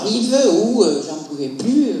jour arrive où j'en pouvais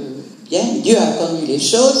plus, bien, Dieu a connu les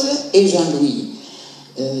choses, et Jean-Louis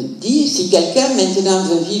dit, si quelqu'un maintenant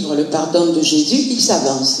veut vivre le pardon de Jésus, il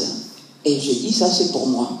s'avance. Et j'ai dit, ça c'est pour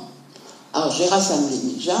moi. Alors j'ai rassemblé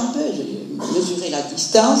mes jambes, j'ai mesuré la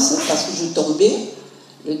distance, parce que je tombais.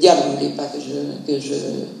 Le diable ne voulait pas que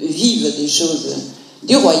je vive des choses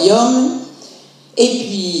du royaume. Et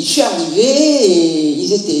puis je suis arrivée, et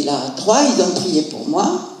ils étaient là 3, ils ont prié pour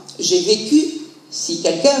moi. J'ai vécu, si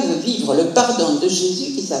quelqu'un veut vivre le pardon de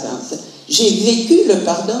Jésus, qui s'avance. J'ai vécu le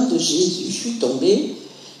pardon de Jésus. Je suis tombée,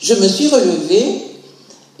 je me suis relevée,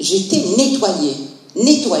 j'étais nettoyée.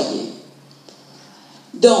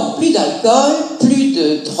 Donc, plus d'alcool, plus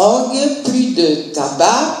de drogue, plus de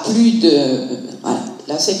tabac, plus de... Voilà.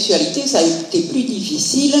 La sexualité, ça a été plus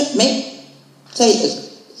difficile, mais ça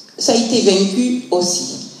a été vaincu aussi.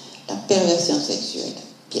 La perversion sexuelle.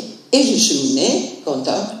 Bien. Et j'ai cheminé,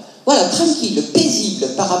 contente, voilà, tranquille, paisible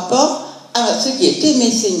par rapport à ce qui étaient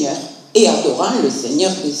mes seigneurs. Et adorant le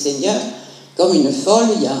Seigneur des Seigneurs, comme une folle,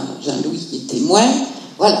 il y a Jean-Louis qui est témoin.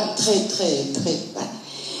 Voilà, très, voilà.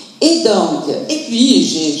 Et puis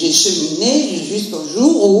j'ai cheminé jusqu'au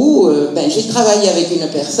jour où j'ai travaillé avec une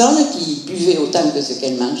personne qui buvait autant que ce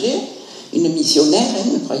qu'elle mangeait, une missionnaire,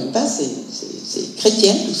 ne croyez pas, c'est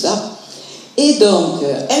chrétien tout ça. Et donc,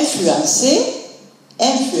 influencée,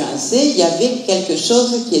 il y avait quelque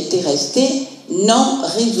chose qui était resté non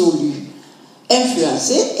résolu.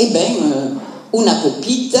 Influencée, una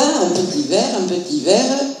copita, un petit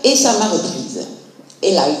verre, et ça m'a reprise.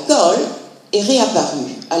 Et l'alcool est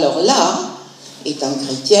réapparu. Alors là, étant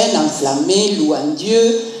chrétienne, enflammée, louant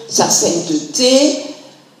Dieu, sa sainteté,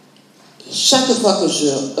 chaque fois que je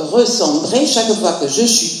ressombrais, chaque fois que je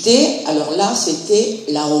chutais, alors là, c'était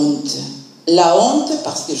la honte. La honte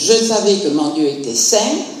parce que je savais que mon Dieu était saint,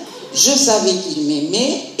 je savais qu'il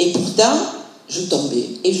m'aimait, et pourtant, je tombais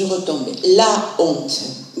et je retombais. La honte.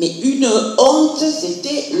 Mais une honte,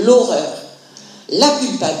 c'était l'horreur. La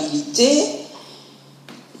culpabilité,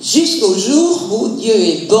 jusqu'au jour où Dieu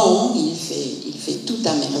est bon, il fait tout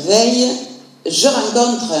à merveille. Je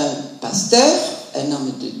rencontre un pasteur, un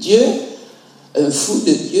homme de Dieu, un fou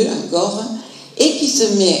de Dieu encore, et qui se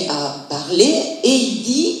met à parler, et il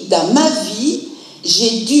dit, dans ma vie,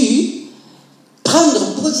 j'ai dû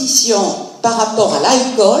prendre position par rapport à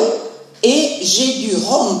l'alcool, et j'ai dû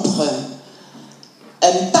rompre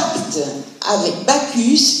un pacte avec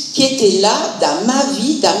Bacchus qui était là dans ma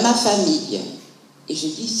vie, dans ma famille. Et j'ai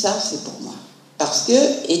dit, ça c'est pour moi. Parce que,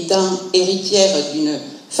 étant héritière d'une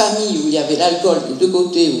famille où il y avait l'alcool de deux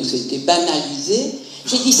côtés, où c'était banalisé,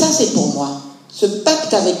 j'ai dit, ça c'est pour moi. Ce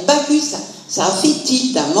pacte avec Bacchus, ça a fait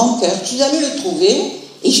tilt dans mon cœur. Je suis allée le trouver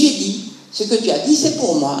et je lui ai dit, ce que tu as dit c'est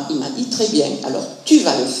pour moi. Il m'a dit, très bien, alors tu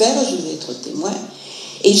vas le faire, je vais être témoin.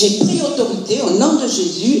 Et j'ai pris autorité au nom de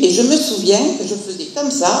Jésus, et je me souviens que je faisais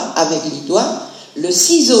comme ça, avec les doigts, le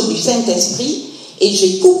ciseau du Saint-Esprit, et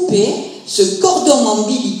j'ai coupé ce cordon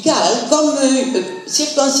ombilical comme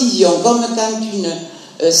circoncision, comme quand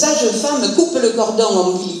une sage-femme coupe le cordon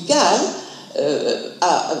ombilical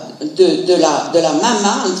de la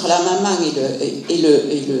maman, entre la maman et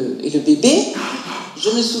le bébé. Je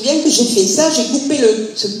me souviens que j'ai fait ça, j'ai coupé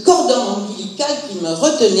ce cordon ombilical qui me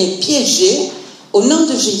retenait piégé au nom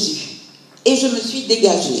de Jésus. Et je me suis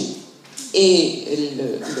dégagée. Et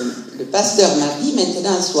le pasteur m'a dit,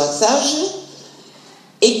 maintenant sois sage,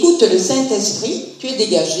 écoute le Saint-Esprit, tu es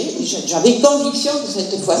dégagé. J'avais conviction que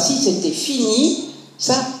cette fois-ci c'était fini.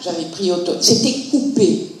 Ça, j'avais pris autorité. C'était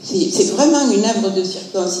coupé. C'est vraiment une œuvre de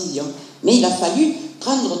circoncision. Mais il a fallu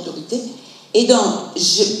prendre autorité. Et donc,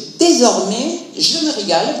 désormais, je me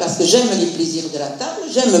régale parce que j'aime les plaisirs de la table,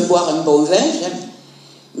 j'aime boire un bon vin,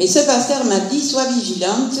 mais ce pasteur m'a dit, sois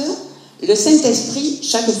vigilante, le Saint-Esprit,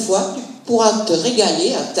 chaque fois, tu pourras te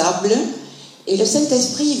régaler à table, et le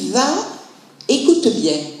Saint-Esprit va, écoute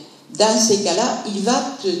bien, dans ces cas-là, il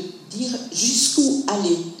va te dire jusqu'où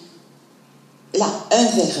aller. Là, un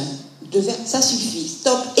verre, 2 verres, ça suffit,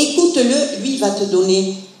 stop, écoute-le, lui, il va te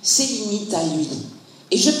donner ses limites à lui.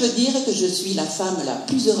 Et je peux dire que je suis la femme la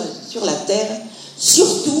plus heureuse sur la terre,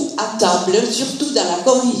 surtout à table, surtout dans la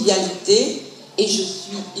convivialité, et je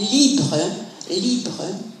suis libre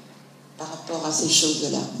par rapport à ces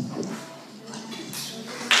choses-là.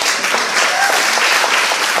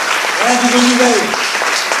 Voilà des bonnes nouvelles.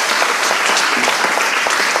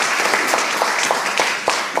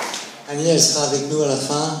 Annie, elle sera avec nous à la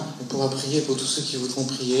fin. Elle pourra prier pour tous ceux qui voudront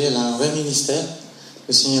prier. Elle a un vrai ministère que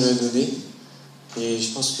le Seigneur lui a donné. Et je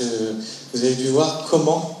pense que vous avez pu voir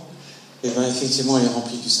comment, effectivement, elle est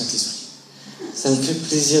remplie du Saint-Esprit. Ça me fait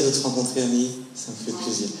plaisir de te rencontrer, Annie. Ça me fait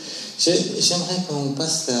plaisir. J'aimerais qu'on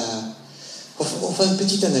passe à... On va une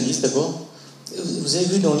petite analyse d'abord. Vous avez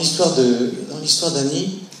vu dans l'histoire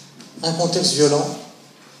d'Annie, un contexte violent,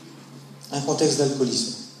 un contexte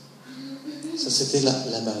d'alcoolisme. Ça, c'était la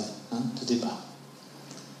base, de départ.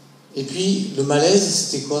 Et puis, le malaise,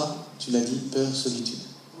 c'était quoi? Tu l'as dit, peur, solitude.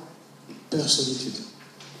 Peur, solitude.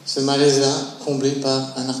 Ce malaise-là, comblé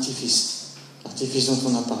par un artifice. L'artifice dont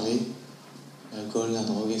on a parlé, l'alcool, la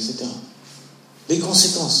drogue, etc. Les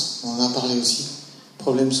conséquences, on en a parlé aussi.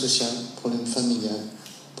 Problème social, problème familial,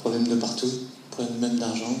 problème de partout, problème même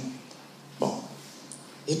d'argent. Bon.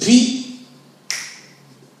 Et puis,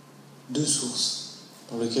 2 sources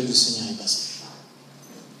par lesquelles le Seigneur est passé.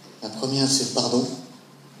 La première, c'est le pardon.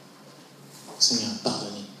 Le Seigneur a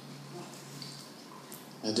pardonné.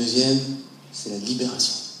 La deuxième, c'est la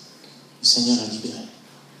libération. Le Seigneur a libéré.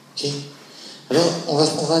 Ok? Alors, on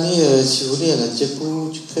va aller, si vous voulez, à la diapo.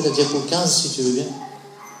 Tu fais la diapo 15, si tu veux bien.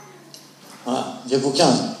 Voilà, diapo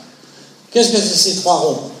 15. Qu'est-ce que c'est ces 3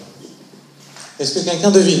 ronds? Est-ce que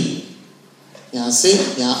quelqu'un devine? Il y a un C,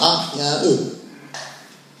 il y a un A, il y a un E.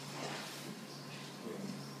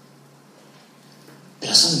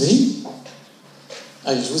 Personne ne devine?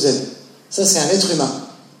 Allez, je vous aide. Ça, c'est un être humain.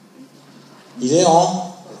 Il est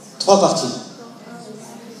en 3 parties.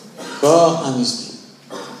 Corps, âme, esprit.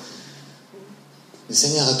 Le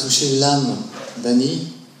Seigneur a touché l'âme d'Annie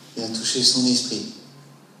et a touché son esprit.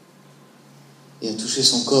 Et a touché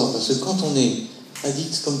son corps. Parce que quand on est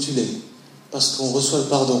addict comme tu l'es, parce qu'on reçoit le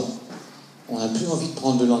pardon, on n'a plus envie de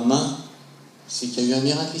prendre le lendemain, c'est qu'il y a eu un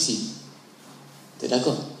miracle ici. T'es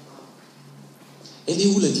d'accord? Elle est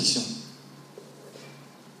où l'addiction?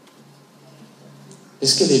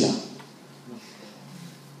 Est-ce qu'elle est là?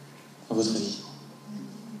 À votre avis?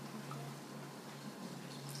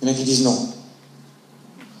 Il y en a qui disent non.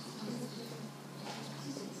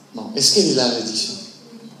 Non. Est-ce qu'elle est là, l'addiction?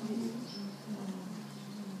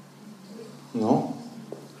 Non.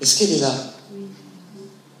 Est-ce qu'elle est là?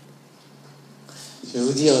 Je vais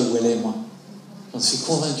vous dire où elle est, moi. J'en suis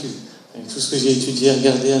convaincu. Avec tout ce que j'ai étudié,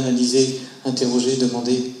 regardé, analysé, interrogé,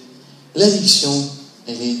 demandé. L'addiction,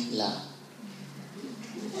 elle est là.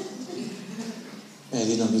 Elle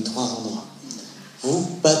est dans les 3 endroits.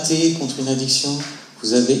 Vous battez contre une addiction,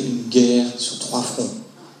 vous avez une guerre sur 3 fronts.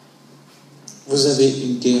 Vous avez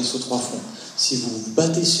une guerre sur 3 fronts. Si vous vous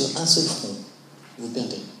battez sur un seul front, vous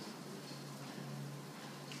perdez.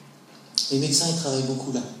 Les médecins, ils travaillent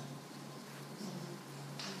beaucoup là.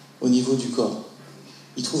 Au niveau du corps.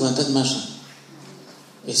 Ils trouvent un tas de machins.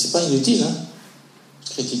 Et c'est pas inutile, hein.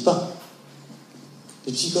 Je critique pas.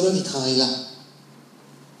 Les psychologues, ils travaillent là.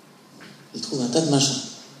 Ils trouvent un tas de machins.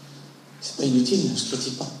 C'est pas inutile, je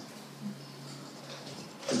critique pas.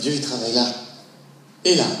 Et Dieu, il travaille là.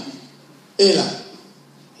 Et là. Et là.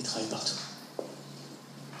 Il travaille partout.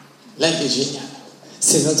 Là, il est génial.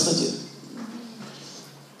 C'est notre Dieu.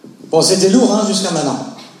 Bon, c'était lourd, jusqu'à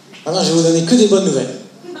maintenant. Maintenant, je vais vous donner que des bonnes nouvelles.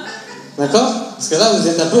 D'accord? Parce que là, vous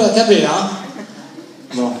êtes un peu accablés, là.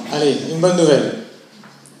 Bon, allez, une bonne nouvelle.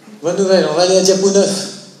 Bonne nouvelle, on va aller à diapo 9.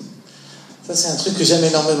 Ça, c'est un truc que j'aime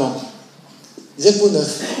énormément. Diapo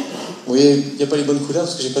 9. Vous voyez, il n'y a pas les bonnes couleurs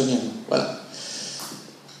parce que j'ai pas le mien. Voilà.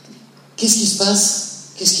 Qu'est-ce qui se passe?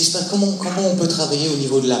 Comment on peut travailler au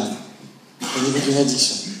niveau de l'âme? Au niveau d'une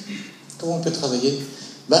addiction? Comment on peut travailler?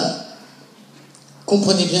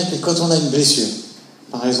 Comprenez bien que quand on a une blessure,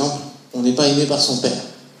 par exemple, on n'est pas aimé par son père.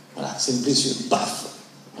 Voilà, c'est une blessure. Paf!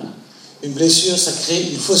 Voilà. Une blessure, ça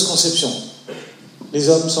crée une fausse conception. Les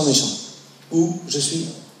hommes sont méchants. Ou je suis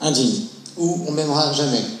indigne. Ou on m'aimera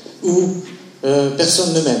jamais. Ou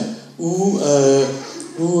personne ne m'aime. Ou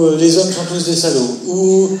les hommes sont tous des salauds.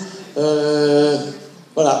 Ou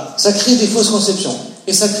voilà. Ça crée des fausses conceptions.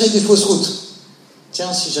 Et ça crée des fausses routes.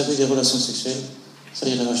 Tiens, si j'avais des relations sexuelles, ça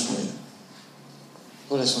irait vachement mieux.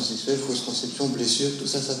 Relations sexuelles, fausses conceptions, blessures, tout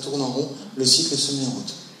ça, ça tourne en rond. Le cycle se met en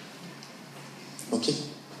route. Ok?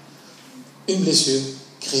 Une blessure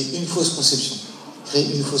crée une fausse conception, crée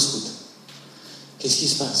une fausse route. Qu'est-ce qui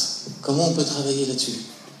se passe? Comment on peut travailler là-dessus?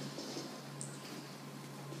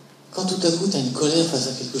 Quand tout à coup tu as une colère face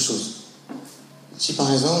à quelque chose. Si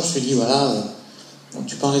par exemple je te dis voilà, Donc,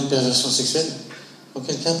 tu parlais de perversion sexuelle. Quand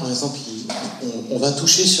quelqu'un, par exemple, on va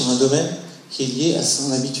toucher sur un domaine qui est lié à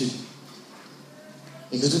son habitude.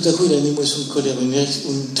 Et que tout à coup, il a une émotion de colère,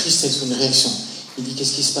 une tristesse ou une réaction. Il dit,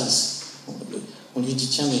 qu'est-ce qui se passe? On lui dit,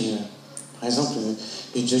 tiens, mais par exemple,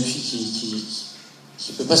 une jeune fille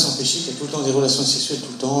qui ne peut pas s'empêcher, qui a tout le temps des relations sexuelles,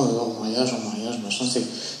 tout le temps, en mariage, machin,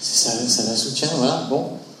 ça la soutient, voilà,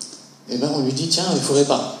 bon. Et ben on lui dit, tiens, il ne faudrait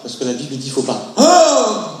pas, parce que la Bible dit, il ne faut pas.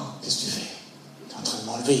 Oh, qu'est-ce que tu fais? Tu es en train de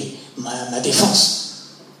m'enlever ma défense.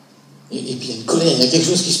 Et puis il y a une colère, il y a quelque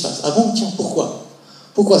chose qui se passe. Ah bon, tiens, pourquoi?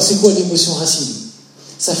 Pourquoi? C'est quoi l'émotion racine?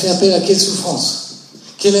 Ça fait appel à quelle souffrance?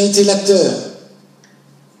 Quel a été l'acteur?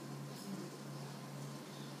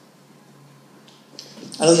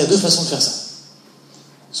 Alors il y a deux façons de faire ça.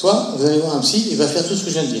 Soit vous allez voir un psy, il va faire tout ce que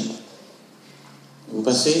je viens de dire. Vous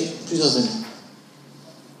passez plusieurs années.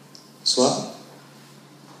 Soit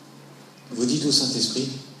vous dites au Saint-Esprit,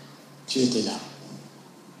 tu étais là,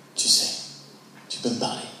 tu sais, tu peux me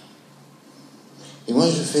parler. Et moi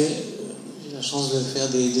j'ai la chance de faire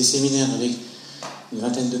des séminaires avec une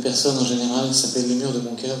vingtaine de personnes en général, qui s'appelle le mur de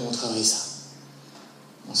mon cœur, où on travaille ça.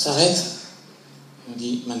 On s'arrête, et on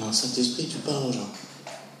dit, maintenant Saint-Esprit, tu parles aux gens.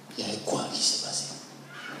 Il y avait quoi qui s'est passé?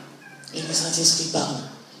 Et le Saint-Esprit parle.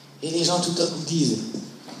 Et les gens tout à coup disent.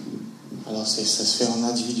 Alors ça se fait en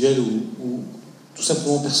individuel ou tout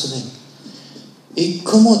simplement personnel. Et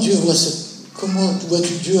comment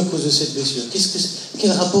vois-tu Dieu à cause de cette blessure?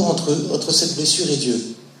 Quel rapport entre cette blessure et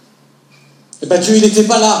Dieu? Eh bien Dieu, il n'était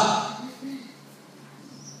pas là.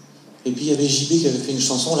 Et puis il y avait JB qui avait fait une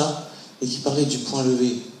chanson là, et qui parlait du point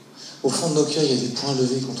levé. Au fond de nos cœurs, il y a des points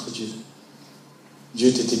levés contre Dieu.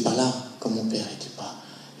 Dieu, t'étais pas là quand mon père n'était pas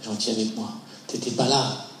gentil avec moi. T'étais pas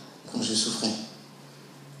là quand je souffrais.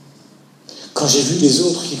 Quand j'ai vu les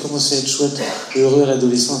autres qui commençaient à être chouettes et heureux à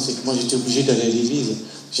l'adolescence et que moi j'étais obligé d'aller à l'église,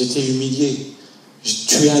 j'étais humilié.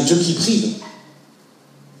 Tu es un Dieu qui prive.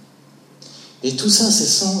 Et tout ça, ce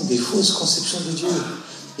sont des fausses conceptions de Dieu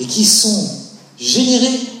et qui sont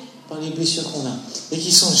générées par les blessures qu'on a et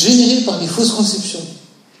qui sont générées par les fausses conceptions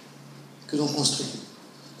que l'on construit.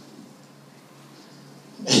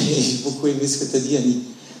 Et j'ai beaucoup aimé ce que tu as dit, Annie,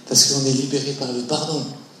 parce qu'on est libéré par le pardon.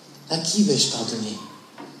 À qui vais-je pardonner?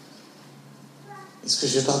 Est-ce que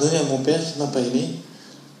je vais pardonner à mon père qui ne m'a pas aimé?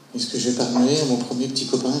 Est-ce que je vais pardonner à mon premier petit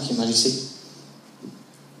copain qui m'a laissé?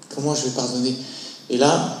 Comment je vais pardonner? Et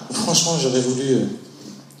là, franchement, j'aurais voulu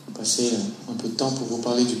passer un peu de temps pour vous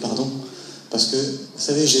parler du pardon, parce que, vous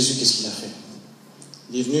savez, Jésus, qu'est-ce qu'il a fait?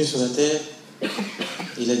 Il est venu sur la terre, et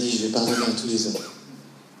il a dit, je vais pardonner à tous les hommes.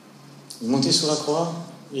 Il est monté sur la croix,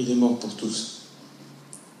 et il est mort pour tous.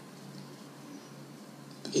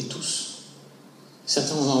 Et tous.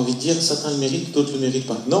 Certains ont envie de dire, certains le méritent, d'autres ne le méritent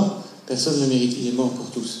pas. Non, personne ne le mérite, il est mort pour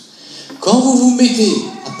tous. Quand vous vous mettez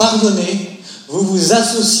à pardonner, vous vous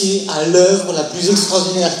associez à l'œuvre la plus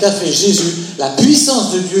extraordinaire qu'a fait Jésus. La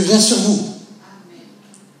puissance de Dieu vient sur vous.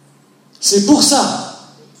 C'est pour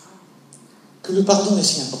ça que le pardon est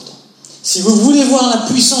si important. Si vous voulez voir la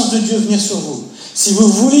puissance de Dieu venir sur vous, si vous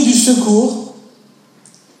voulez du secours,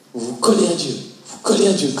 vous vous collez à Dieu. Vous collez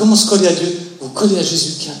à Dieu. Comment se coller à Dieu? Vous collez à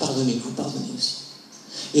Jésus qui a pardonné. Vous pardonnez aussi.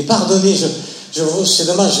 Et pardonner, c'est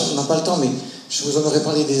dommage, on n'a pas le temps, mais je vous en aurais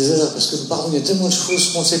parlé des heures, parce que le pardon, il y a tellement de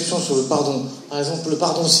fausses conceptions sur le pardon. Par exemple, le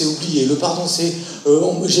pardon, c'est oublier. Le pardon, c'est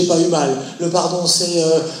j'ai pas eu mal. Le pardon,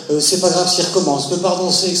 c'est pas grave s'il recommence. Le pardon,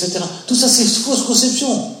 c'est etc. Tout ça, c'est fausses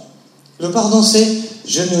conceptions. Le pardon, c'est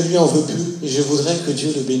je ne lui en veux plus et je voudrais que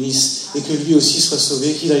Dieu le bénisse et que lui aussi soit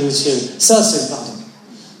sauvé, qu'il aille au ciel. Ça, c'est le pardon.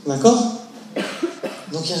 D'accord?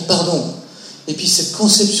 Donc, il y a le pardon. Et puis, cette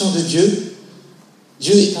conception de Dieu,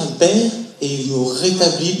 Dieu est un Père et il nous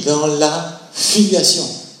rétablit dans la filiation.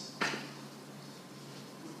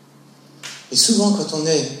 Et souvent, quand on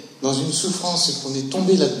est dans une souffrance et qu'on est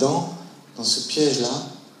tombé là-dedans, dans ce piège-là,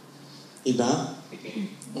 eh bien,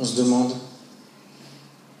 on se demande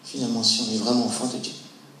finalement si on est vraiment enfant de Dieu.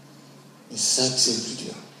 Et ça, c'est le plus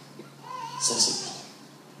dur. Ça, c'est le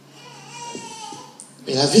plus dur.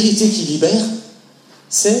 Et la vérité qui libère,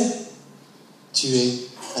 c'est tu es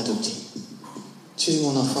adopté. Tu es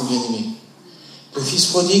mon enfant bien-aimé. Le fils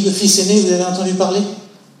prodigue, le fils aîné, vous avez entendu parler?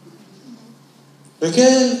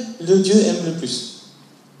 Lequel le Dieu aime le plus?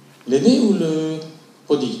 L'aîné ou le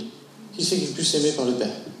prodigue? Qui c'est qui est le plus aimé par le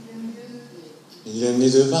Père? Il aime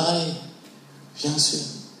les deux pareils, bien sûr.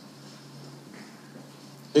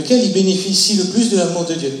 Lequel il bénéficie le plus de l'amour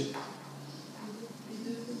de Dieu?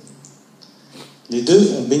 Les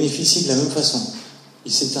deux ont bénéficié de la même façon. Et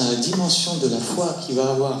c'est à la dimension de la foi qu'il va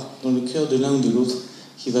avoir dans le cœur de l'un ou de l'autre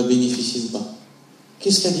qui va bénéficier ou pas.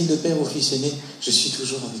 Qu'est-ce qu'a dit le Père au fils aîné? Je suis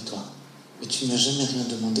toujours avec toi. Mais tu ne m'as jamais rien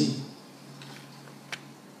demandé.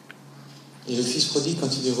 Et le fils prodigue, quand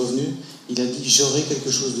il est revenu, il a dit « J'aurai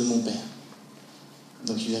quelque chose de mon père ».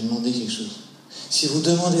 Donc il lui a demandé quelque chose. Si vous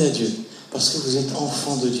demandez à Dieu, parce que vous êtes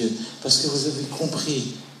enfant de Dieu, parce que vous avez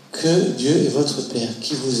compris que Dieu est votre Père,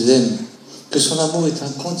 qui vous aime, que son amour est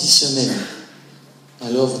inconditionnel,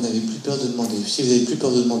 alors vous n'avez plus peur de demander. Si vous n'avez plus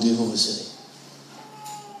peur de demander, vous recevez.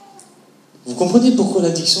 Vous comprenez pourquoi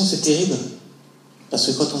l'addiction c'est terrible? Parce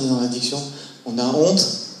que quand on est dans l'addiction, on a honte,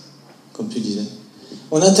 comme tu disais.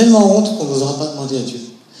 On a tellement honte qu'on n'osera pas demander à Dieu.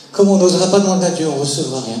 Comme on n'osera pas demander à Dieu, on ne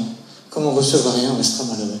recevra rien. Comme on ne recevra rien, on restera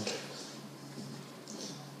malheureux.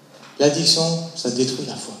 L'addiction, ça détruit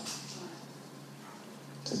la foi.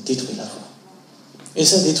 Ça détruit la foi. Et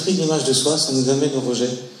ça détruit l'image de soi, ça nous amène au rejet,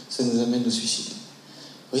 ça nous amène au suicide.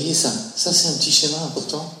 Vous voyez ça? Ça, c'est un petit schéma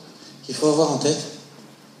important qu'il faut avoir en tête.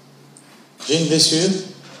 J'ai une blessure.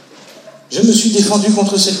 Je me suis défendu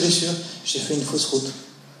contre cette blessure. J'ai fait une fausse route.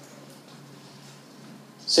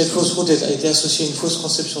 Cette fausse route a été associée à une fausse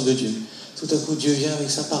conception de Dieu. Tout à coup, Dieu vient avec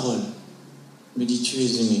sa parole. Il me dit, tu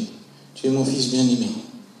es aimé. Tu es mon fils bien-aimé.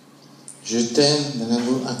 Je t'aime d'un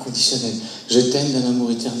amour inconditionnel. Je t'aime d'un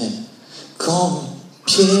amour éternel. Quand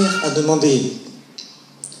Pierre a demandé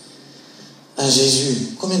à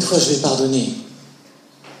Jésus, combien de fois je vais pardonner?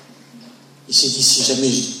 Il s'est dit, si jamais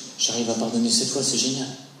j'arrive à pardonner 7 fois, c'est génial.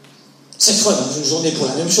 7 fois dans une journée pour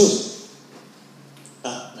la même chose.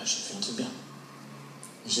 Ah, j'ai fait un truc bien.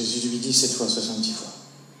 Jésus lui dit 7 fois, 70 fois.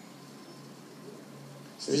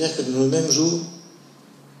 Ça veut dire que dans le même jour,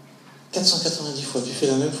 490 fois, tu fais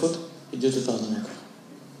la même faute et Dieu te pardonne encore.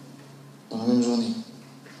 Dans la même journée.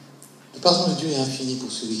 Le pardon de Dieu est infini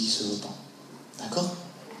pour celui qui se repent. D'accord?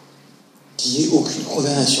 Qu'il n'y ait aucune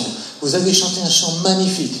condamnation. Vous avez chanté un chant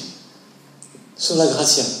magnifique sur la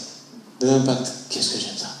Gratia de l'Impact. Qu'est-ce que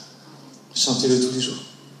j'aime ça? Chantez-le tous les jours.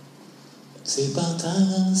 C'est pas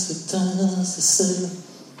c'est seul.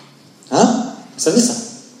 Hein? Vous savez ça?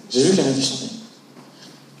 J'ai vu quelqu'un qui chantait.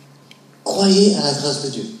 Croyez à la grâce de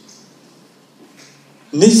Dieu.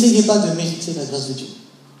 N'essayez pas de mériter la grâce de Dieu.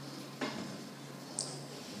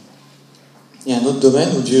 Il y a un autre domaine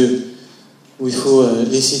où il faut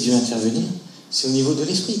laisser Dieu intervenir, c'est au niveau de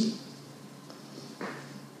l'esprit.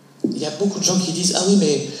 Il y a beaucoup de gens qui disent « Ah oui,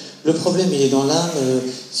 mais le problème, il est dans l'âme.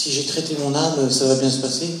 Si j'ai traité mon âme, ça va bien se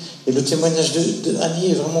passer. » Et le témoignage de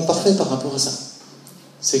Annie est vraiment parfait par rapport à ça.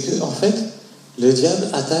 C'est que, en fait, le diable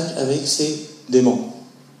attaque avec ses démons.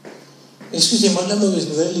 Excusez-moi de la mauvaise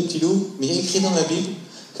nouvelle, les petits loups, mais il y a écrit dans la Bible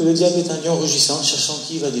que le diable est un lion rugissant, cherchant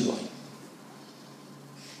qui il va dévorer.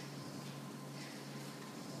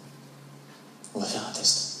 On va faire un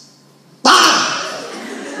test. Bah!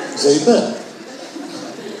 Vous avez peur?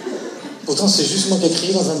 Pourtant, c'est juste moi qui ai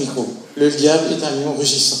crié dans un micro. Le diable est un lion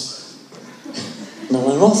rugissant.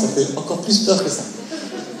 Normalement, ça fait encore plus peur que ça.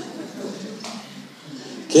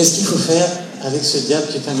 Qu'est-ce qu'il faut faire avec ce diable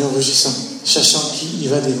qui est un lion rugissant, cherchant qui il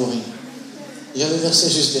va dévorer? Il y a le verset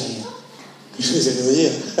juste derrière. Je vous ai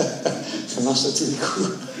réveillé. Ça marche à tous les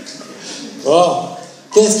coups. Bon,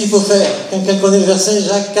 qu'est-ce qu'il faut faire? Quelqu'un connaît le verset?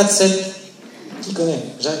 Jacques 4, 7. Qui connaît?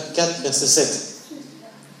 Jacques 4, verset 7.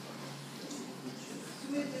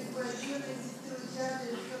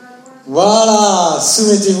 Voilà,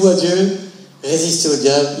 soumettez-vous à Dieu, résistez au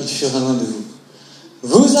diable, il fuira loin de vous.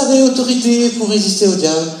 Vous avez autorité pour résister au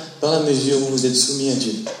diable dans la mesure où vous êtes soumis à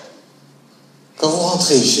Dieu. Quand vous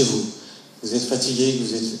rentrez chez vous, vous êtes fatigué, que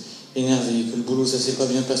vous êtes énervé, que le boulot ça s'est pas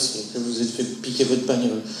bien passé, que vous êtes fait piquer votre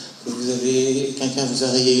bagnole, que vous avez quelqu'un vous a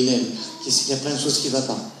rayé une aile, qu'il y a plein de choses qui ne vont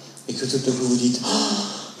pas, et que tout à coup vous dites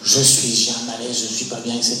j'ai un malaise, je ne suis pas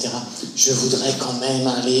bien, etc. Je voudrais quand même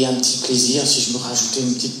aller un petit plaisir, si je me rajoutais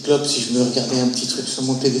une petite clope, si je me regardais un petit truc sur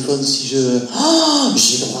mon téléphone, si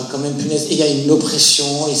j'ai droit quand même, punaise, et il y a une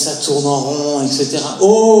oppression, et ça tourne en rond, etc.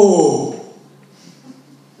 Oh!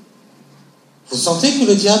 Vous sentez que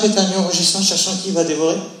le diable est un lion rugissant cherchant qui va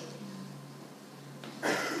dévorer?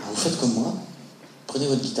 Alors vous faites comme moi, prenez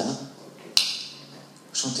votre guitare,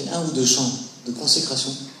 chantez 1 ou 2 chants de consécration,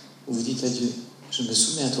 où vous dites à Dieu, je me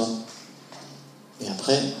soumets à toi. Et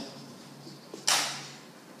après,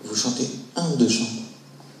 vous chantez 1 ou 2 chants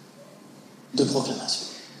de proclamation.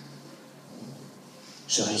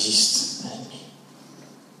 Je résiste à l'ennemi.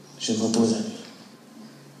 Je m'oppose à lui.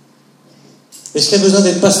 Est-ce qu'il y a besoin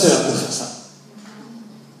d'être pasteur pour faire ça?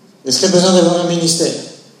 Est-ce qu'il y a besoin d'avoir un ministère?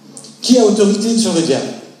 Qui a autorité sur le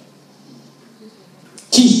diable?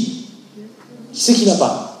 Qui c'est qui n'a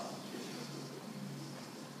pas?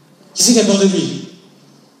 Qui c'est qui a peur de lui?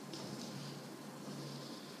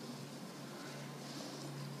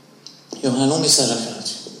 Il y aura un long message à faire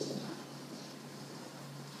là-dessus.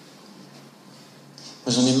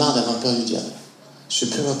 Moi, j'en ai marre d'avoir peur du diable. Je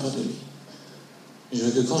peux avoir peur de lui. Je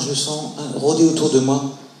veux que quand je le sens rôder autour de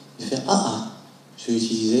moi, je vais faire je vais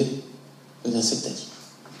utiliser le insectati.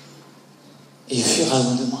 Et il fuira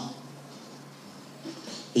loin de moi.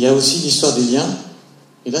 Et il y a aussi l'histoire des liens.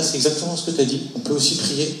 Et là, c'est exactement ce que tu as dit. On peut aussi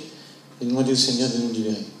prier et demander au Seigneur de nous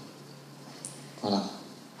libérer. Voilà.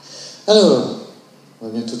 Alors, on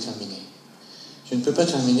va bientôt terminer. Je ne peux pas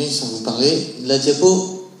terminer sans vous parler de la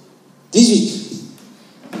diapo 18.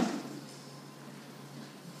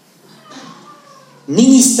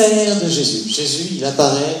 Ministère de Jésus. Jésus, il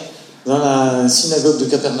apparaît dans la synagogue de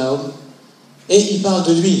Capernaum et il parle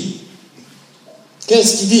de lui.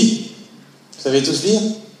 Qu'est-ce qu'il dit? Vous savez tous lire?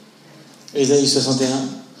 Ésaïe 61,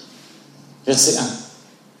 verset 1.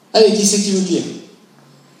 Allez, qui c'est qui veut le lire?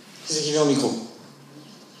 Qui c'est qui vient au micro?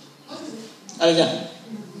 Allez, viens.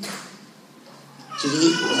 Tu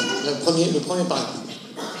lis le premier paragraphe.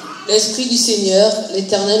 L'Esprit du Seigneur,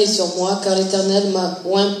 l'Éternel, est sur moi, car l'Éternel m'a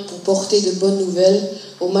oint pour porter de bonnes nouvelles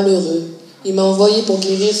aux malheureux. Il m'a envoyé pour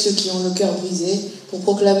guérir ceux qui ont le cœur brisé, pour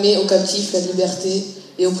proclamer aux captifs la liberté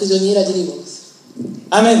et aux prisonniers la délivrance.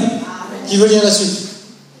 Amen. Qui veut lire la suite?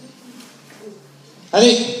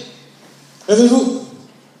 Allez, levez-vous.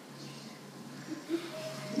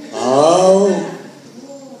 Oh,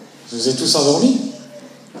 vous êtes tous endormis?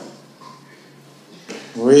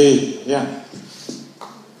 Oui, bien.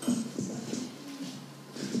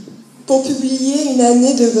 Pour publier une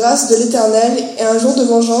année de grâce de l'Éternel et un jour de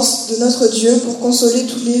vengeance de notre Dieu pour consoler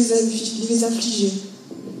tous les affligés.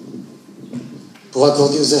 Pour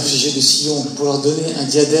accorder aux affligés de Sion, pour leur donner un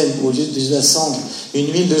diadème au lieu de la cendre,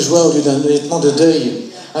 une huile de joie au lieu d'un vêtement de deuil,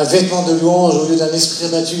 un vêtement de louange au lieu d'un esprit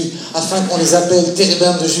abattu, afin qu'on les appelle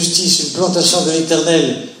térébintes de justice, une plantation de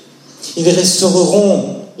l'Éternel. Ils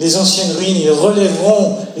restaureront les anciennes ruines, ils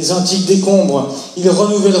relèveront les antiques décombres, ils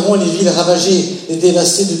renouvelleront les villes ravagées et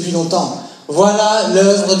dévastées depuis longtemps. Voilà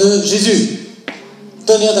l'œuvre de Jésus.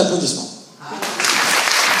 Tonnerre d'applaudissements.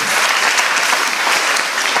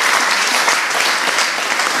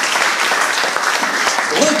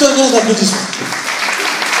 Tonnerre d'applaudissements.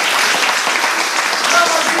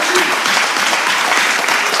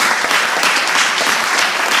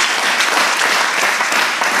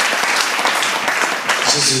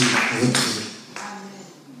 Jésus, on veut prier.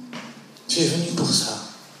 Tu es venu pour ça.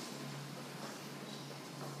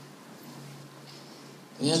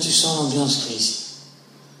 Viens, tu sens l'ambiance qui est ici.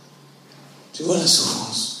 Tu vois la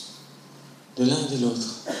souffrance de l'un et de l'autre.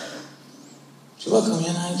 Tu vois comme il y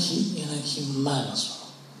en a un qui est mal en ce moment.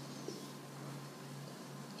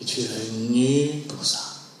 Et tu es venu pour ça.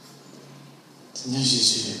 Seigneur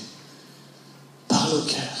Jésus, parle au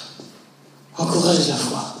cœur. Encourage la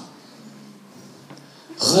foi.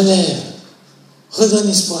 Relève. Redonne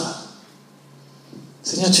espoir.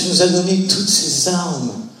 Seigneur, tu nous as donné toutes ces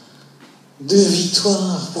armes de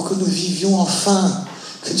victoire pour que nous vivions enfin,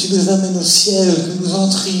 que tu nous amènes au ciel, que nous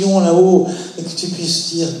entrions là-haut et que tu puisses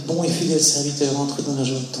dire, bon et fidèle serviteur, entre dans la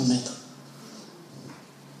joie de ton maître.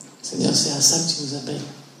 Seigneur, c'est à ça que tu nous appelles.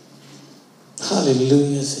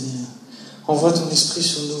 Alléluia, Seigneur. Envoie ton esprit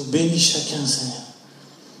sur nous. Bénis chacun, Seigneur.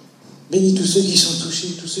 Bénis tous ceux qui sont touchés,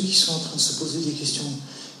 tous ceux qui sont en train de se poser des questions,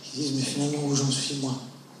 qui disent, mais finalement, où j'en suis, moi?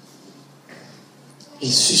 Et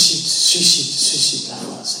suscite la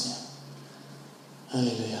foi, Seigneur.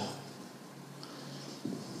 Alléluia.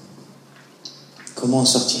 Comment en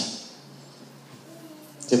sortir?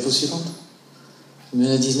 Diapo suivante. Je mets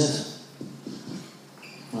la 19.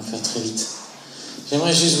 On va faire très vite.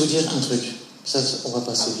 J'aimerais juste vous dire un truc. Ça, on va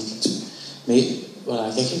passer vite là-dessus. Mais voilà,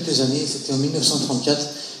 il y a quelques années, c'était en 1934,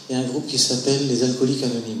 il y a un groupe qui s'appelle les Alcooliques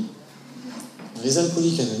Anonymes. Les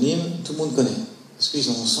Alcooliques Anonymes, tout le monde connaît, parce qu'ils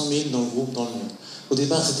ont 100 000 dans le groupe, dans le monde. Au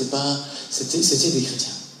départ, c'était des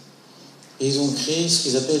chrétiens. Et ils ont créé ce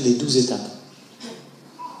qu'ils appellent les 12 étapes.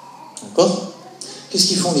 D'accord? Qu'est-ce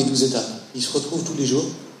qu'ils font les 12 étapes? Ils se retrouvent tous les jours,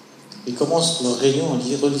 ils commencent leur réunion en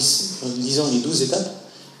lisant les 12 étapes,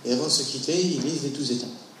 et avant de se quitter, ils lisent les 12 étapes.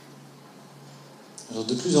 Alors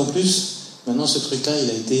de plus en plus, maintenant ce truc-là,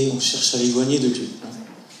 on cherche à l'éloigner de Dieu.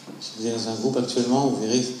 Si vous êtes dans un groupe actuellement, vous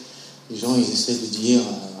verrez, les gens, ils essaient de dire,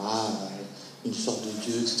 une sorte de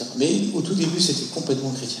Dieu, etc. Mais au tout début, c'était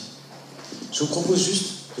complètement chrétien. Je vous propose juste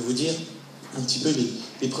de vous dire un petit peu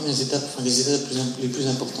les premières étapes, enfin les étapes les plus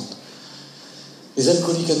importantes. Les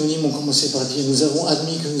alcooliques anonymes ont commencé par dire, nous avons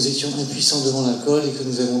admis que nous étions impuissants devant l'alcool et que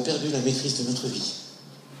nous avons perdu la maîtrise de notre vie.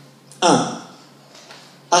 1.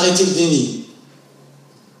 Arrêtez le déni.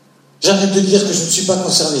 J'arrête de dire que je ne suis pas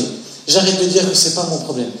concerné. J'arrête de dire que ce n'est pas mon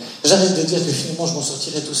problème. J'arrête de dire que finalement je m'en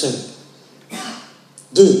sortirai tout seul.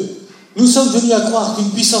 2. Nous sommes venus à croire qu'une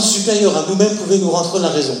puissance supérieure à nous-mêmes pouvait nous rendre la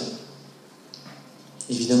raison.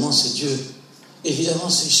 Évidemment, c'est Dieu. Évidemment,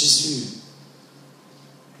 c'est Jésus.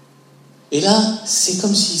 Et là, c'est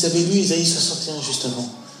comme s'ils avaient lu Ésaïe 61 juste avant,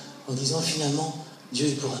 en disant finalement, Dieu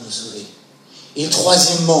pourra nous sauver. Et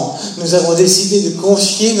troisièmement, nous avons décidé de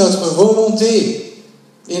confier notre volonté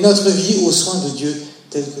et notre vie aux soins de Dieu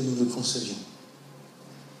tel que nous le concevions.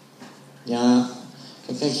 Il y a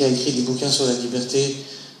quelqu'un qui a écrit des bouquins sur la liberté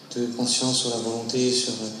de conscience, sur la volonté,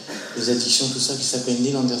 sur les addictions, tout ça, qui s'appelle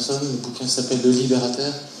Neil Anderson. Le bouquin s'appelle Le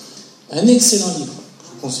Libérateur. Un excellent livre. Je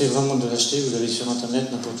vous conseille vraiment de l'acheter. Vous allez sur Internet,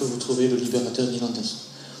 n'importe où, vous trouvez Le Libérateur Neil Anderson.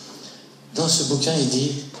 Dans ce bouquin,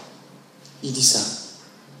 il dit ça.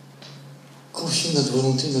 Confier notre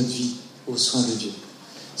volonté, notre vie aux soins de Dieu.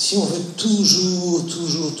 Si on veut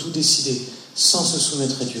toujours tout décider sans se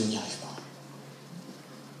soumettre à Dieu, on n'y arrive pas.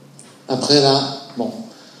 Après là, bon,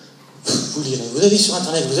 vous lirez. Vous allez sur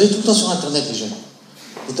Internet, vous allez tout le temps sur Internet les jeunes.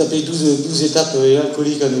 Vous tapez 12 étapes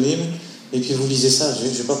alcooliques anonymes et puis vous lisez ça. Je ne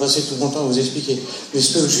vais pas passer tout mon temps à vous expliquer. Mais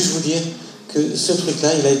je peux juste vous dire que ce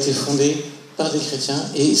truc-là, il a été fondé par des chrétiens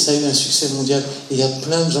et ça a eu un succès mondial. Et il y a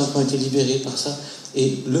plein de gens qui ont été libérés par ça.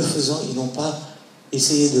 Et le faisant, ils n'ont pas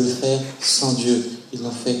essayé de le faire sans Dieu. Ils l'ont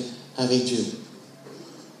fait avec Dieu.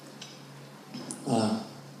 Voilà.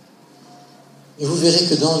 Et vous verrez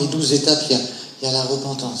que dans les 12 étapes, il y a la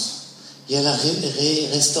repentance, il y a la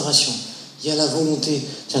restauration, il y a la volonté.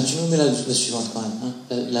 Tiens, tu nous mets la suivante quand même, hein,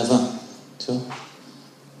 la 20. Tu vois ?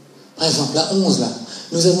 Par exemple, la 11, là.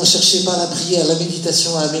 Nous avons cherché par la prière, la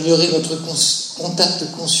méditation à améliorer notre contact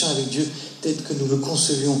conscient avec Dieu tel que nous le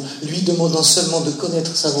concevions, lui demandant seulement de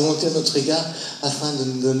connaître sa volonté à notre égard afin de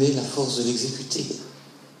nous donner la force de l'exécuter.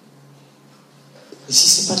 Et si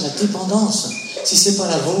ce n'est pas de la dépendance, si ce n'est pas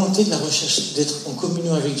la volonté de la recherche d'être en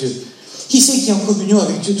communion avec Dieu, qui c'est qui est en communion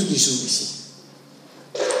avec Dieu tous les jours ici ?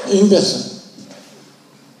 Une personne.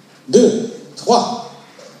 2, 3,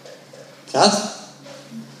 4,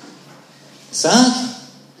 5,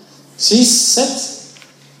 6, 7.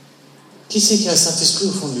 Qui c'est qui a le Saint-Esprit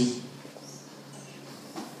au fond de lui ?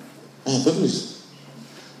 Un peu plus.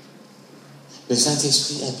 Le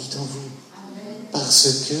Saint-Esprit habite en vous. Parce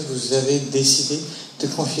que vous avez décidé de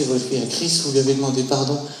confier votre vie à Christ, vous lui avez demandé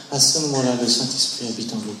pardon. À ce moment-là, le Saint-Esprit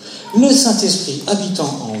habite en vous. Le Saint-Esprit habitant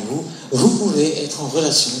en vous, vous pouvez être en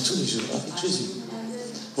relation tous les jours avec Jésus.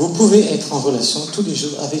 Vous pouvez être en relation tous les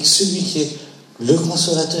jours avec celui qui est le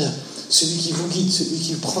consolateur, celui qui vous guide, celui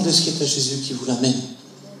qui prend de ce qui est à Jésus, qui vous l'amène,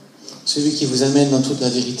 celui qui vous amène dans toute la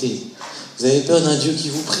vérité. Vous avez peur d'un Dieu qui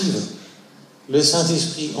vous prive. Le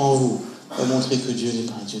Saint-Esprit en vous va montrer que Dieu n'est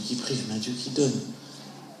pas un Dieu qui prive, mais un Dieu qui donne.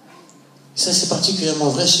 Et ça, c'est particulièrement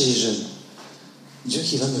vrai chez les jeunes. Dieu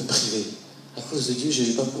qui va me priver. À cause de Dieu, je ne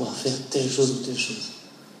vais pas pouvoir faire telle chose ou telle chose.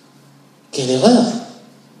 Quelle erreur!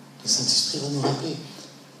 Le Saint-Esprit va nous rappeler.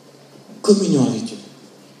 Communion avec Dieu.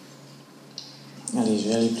 Allez, je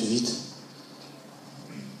vais aller plus vite.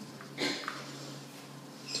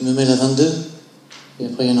 Tu me mets la 22 et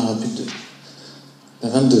après il n'y en aura plus que 2. La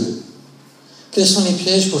 22. Quels sont les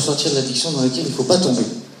pièges pour sortir de l'addiction dans lesquels il ne faut pas tomber ?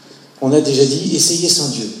 On a déjà dit, essayez sans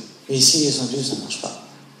Dieu. Et essayer sans Dieu, ça ne marche pas.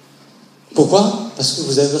 Pourquoi ? Parce que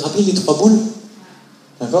vous avez rappelé les 3 boules.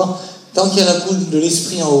 D'accord ? Tant qu'il y a la boule de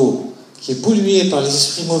l'esprit en haut, qui est polluée par les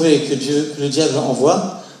esprits mauvais que le diable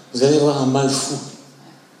envoie, vous allez avoir un mal fou.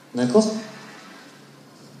 D'accord ?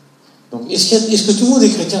 Donc, est-ce que tout le monde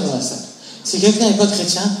est chrétien dans la salle ? Si quelqu'un n'est pas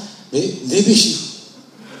chrétien, mais dépêchez-vous.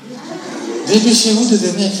 Dépêchez-vous de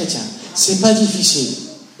devenir chrétien. C'est pas difficile.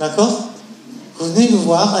 D'accord ? Vous venez me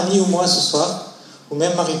voir, Annie ou moi, ce soir, ou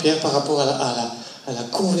même Marie-Pierre, par rapport à la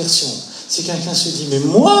conversion. Si quelqu'un se dit, mais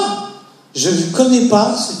moi, je ne connais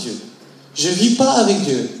pas ce Dieu. Je ne vis pas avec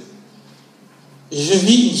Dieu. Et je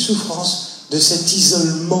vis une souffrance de cet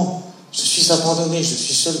isolement. Je suis abandonné, je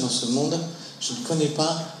suis seul dans ce monde. Je ne connais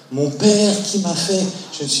pas mon Père qui m'a fait.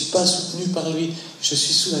 Je ne suis pas soutenu par lui. Je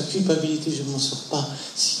suis sous la culpabilité, je ne m'en sors pas.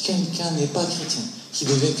 Si quelqu'un n'est pas chrétien, qui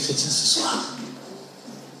devait être chrétien ce soir,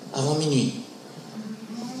 avant minuit.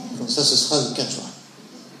 Donc ça, ce sera le 4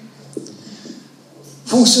 juin.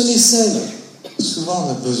 Fonctionner seul. Souvent,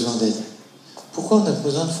 on a besoin d'aide. Pourquoi on a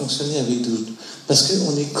besoin de fonctionner avec d'autres ? Parce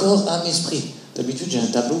qu'on est corps, âme, esprit. D'habitude, j'ai un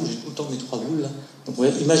tableau où j'ai tout le temps mes 3 boules là. Donc,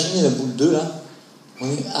 ouais, imaginez la boule 2 là. On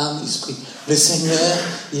est âme, esprit. Le Seigneur,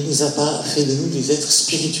 il ne nous a pas fait de nous des êtres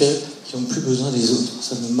spirituels qui n'ont plus besoin des autres.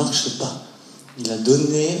 Ça ne marche pas. Il a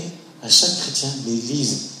donné à chaque chrétien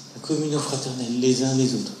l'Église, la communion fraternelle, les uns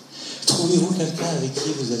les autres. Trouvez-vous quelqu'un avec qui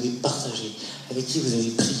vous allez partager, avec qui vous allez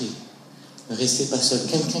prier. Ne restez pas seul.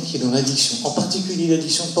 Quelqu'un qui est dans l'addiction, en particulier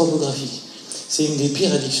l'addiction pornographique. C'est une des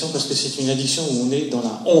pires addictions parce que c'est une addiction où on est dans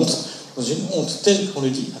la honte, dans une honte telle qu'on ne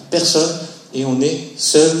dit à personne et on est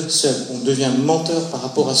seul. On devient menteur par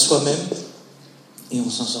rapport à soi-même et on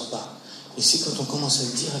ne s'en sort pas. Et c'est quand on commence à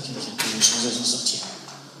le dire à quelqu'un que les choses vont s'en sortir.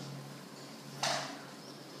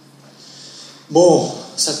 Bon,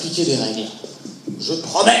 s'appliquer des règles. Je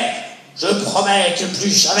promets que plus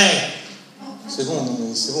jamais. C'est bon, non,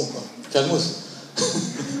 mais c'est bon, quoi. Calmos.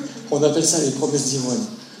 On appelle ça les promesses d'ivrogne.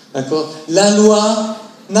 D'accord? La loi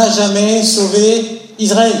n'a jamais sauvé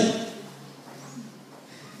Israël.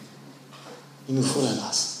 Il nous faut la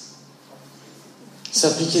grâce.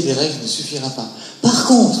 S'appliquer des règles ne suffira pas. Par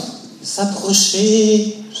contre,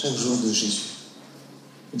 s'approcher chaque jour de Jésus.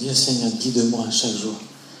 Dire, Seigneur, guide-moi chaque jour.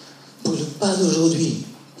 Pour le pas d'aujourd'hui,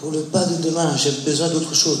 pour le pas de demain, j'ai besoin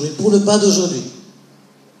d'autre chose, mais pour le pas d'aujourd'hui.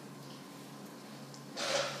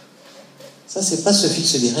 Ça, c'est pas se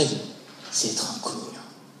fixer des règles, c'est être en communion.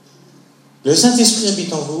 Le Saint-Esprit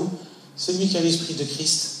habite en vous, celui qui a l'Esprit de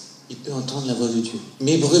Christ, il peut entendre la voix de Dieu.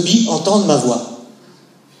 Mes brebis entendent ma voix.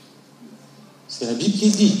 C'est la Bible qui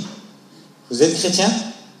le dit. Vous êtes chrétien?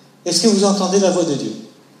 Est-ce que vous entendez la voix de Dieu?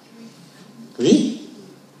 Oui?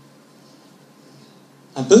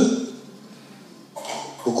 Un peu?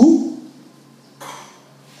 Beaucoup?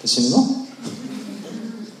 Passionnément?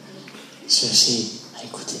 Cherchez à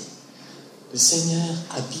écouter. Le Seigneur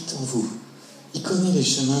habite en vous. Il connaît les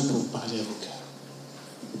chemins pour parler à vos cœurs.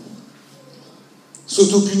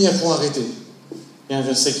 S'auto-punir pour arrêter. Il y a un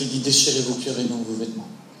verset qui dit « Déchirez vos cœurs et non vos vêtements ».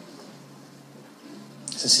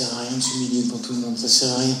 Ça ne sert à rien de s'humilier devant tout le monde. Ça ne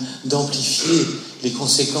sert à rien d'amplifier les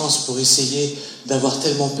conséquences pour essayer d'avoir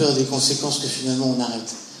tellement peur des conséquences que finalement on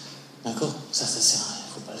arrête. D'accord? Ça ne sert à rien. Il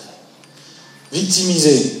ne faut pas le faire.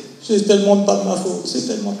 Victimiser. C'est tellement pas de ma faute. C'est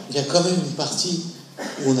tellement... Il y a quand même une partie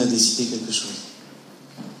où on a décidé quelque chose.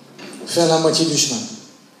 Faire la moitié du chemin.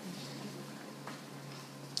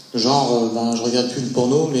 Genre, je regarde plus le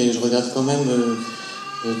porno, mais je regarde quand même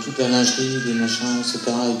toute la lingerie, des machins, etc.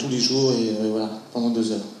 Et tous les jours, et voilà, pendant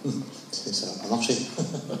 2 heures. Ça va pas marcher.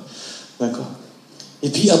 D'accord. Et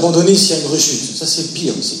puis, abandonner s'il y a une rechute. Ça, c'est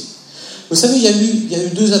pire aussi. Vous savez, il y a eu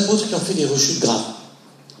 2 apôtres qui ont fait des rechutes graves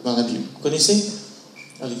dans la Bible. Vous connaissez?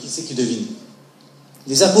 Allez, qui c'est qui devine?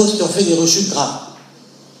 Des apôtres qui ont fait des rechutes graves.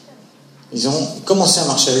 Ils ont commencé à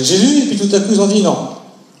marcher avec Jésus, et puis tout à coup, ils ont dit non,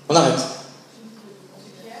 on arrête.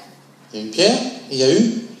 Il y a eu Pierre, et il y a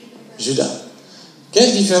eu Judas.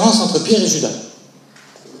 Quelle différence entre Pierre et Judas?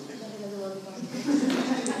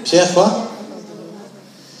 Pierre, quoi?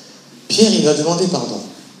 Pierre, il va demander pardon.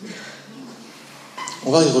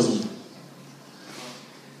 On va y revenir.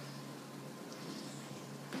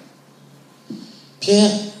 Pierre,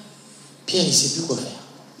 il ne sait plus quoi faire.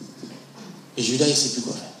 Et Judas, il ne sait plus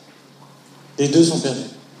quoi faire. Les deux sont perdus.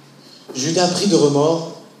 Judas, pris de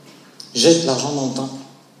remords, jette l'argent dans le temple,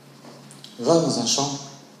 va dans un champ,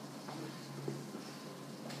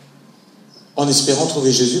 en espérant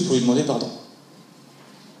trouver Jésus pour lui demander pardon.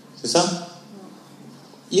 C'est ça?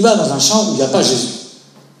 Il va dans un champ où il n'y a pas Jésus.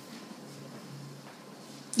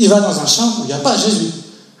 Il va dans un champ où il n'y a pas Jésus.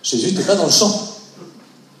 Jésus n'était pas dans le champ.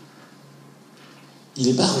 Il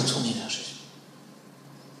n'est pas retourné vers Jésus.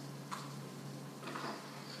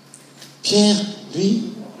 Pierre, lui,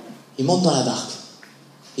 il monte dans la barque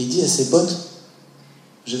et il dit à ses potes,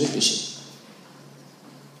 je vais pêcher.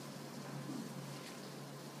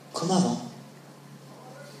 Comme avant.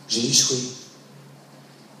 J'ai échoué.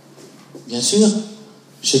 Bien sûr,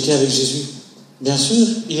 j'étais avec Jésus. Bien sûr,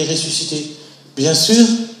 il est ressuscité. Bien sûr,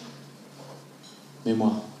 mais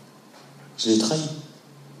moi, je l'ai trahi.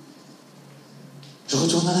 Je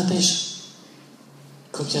retourne à la pêche.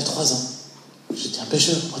 Comme il y a 3 ans. J'étais un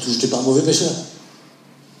pêcheur. Je n'étais pas un mauvais pêcheur.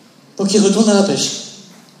 Donc il retourne à la pêche.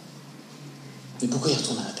 Mais pourquoi il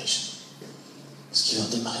retourne à la pêche? Parce qu'il veut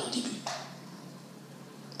redémarrer au début.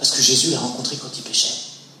 Parce que Jésus l'a rencontré quand il pêchait.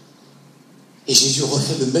 Et Jésus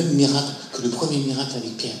refait le même miracle que le premier miracle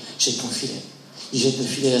avec Pierre. Jette ton filet. Il jette le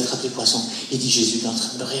filet, il attrape les poissons. Il dit, Jésus est en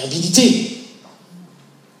train de le réhabiliter.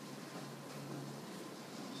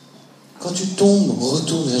 Quand tu tombes,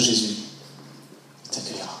 retourne vers Jésus. Il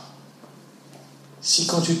t'accueillera. Si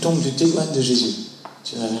quand tu tombes, tu t'éloignes de Jésus,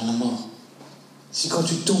 tu vas vers la mort. Si quand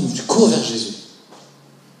tu tombes, tu cours vers Jésus,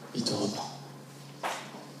 il te reprend.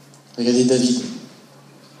 Regardez David.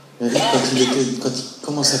 David, quand il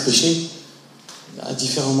commence à pécher, à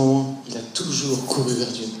différents moments, il a toujours couru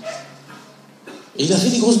vers Dieu. Et il a fait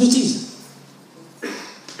des grosses bêtises.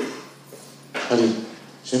 Allez,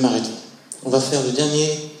 je vais m'arrêter. On va faire le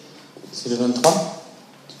dernier, c'est le 23.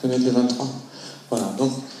 Tu peux mettre le 23. Voilà,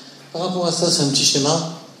 donc par rapport à ça, c'est un petit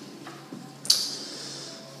schéma.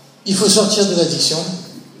 Il faut sortir de l'addiction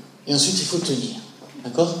et ensuite il faut tenir.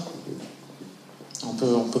 D'accord? On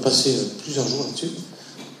peut passer plusieurs jours là-dessus.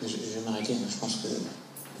 Je vais m'arrêter, je pense que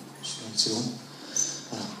c'est bon.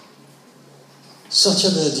 Voilà.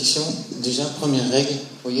 Sortir de l'addiction, déjà, première règle,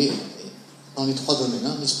 vous voyez, dans les 3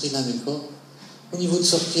 domaines, l'esprit, l'âme et le corps. Au niveau de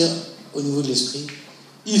sortir, au niveau de l'esprit,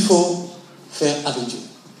 il faut faire avec Dieu.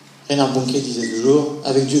 Reinhard Bonnke disait toujours,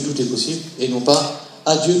 avec Dieu tout est possible, et non pas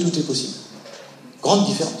à Dieu tout est possible. Grande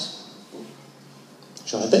différence.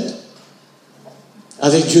 Je répète,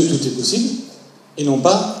 avec Dieu tout est possible, et non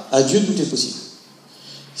pas à Dieu tout est possible.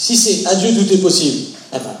 Si c'est à Dieu tout est possible,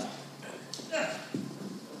 eh ben,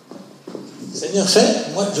 Seigneur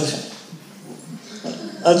fait, moi je fais.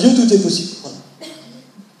 À Dieu tout est possible. Voilà.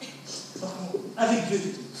 Avec Dieu tout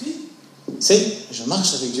est possible, c'est je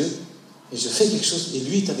marche avec Dieu et je fais quelque chose et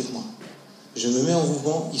lui est avec moi. Je me mets en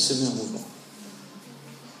mouvement, il se met en mouvement.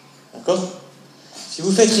 D'accord ? Si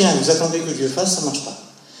vous faites rien, vous attendez que Dieu fasse, ça ne marche pas.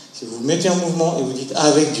 Si vous vous mettez en mouvement et vous dites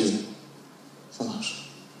avec Dieu, ça marche.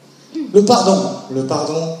 Le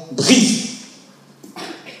pardon brise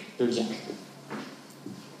le lien.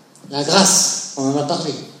 La grâce, on en a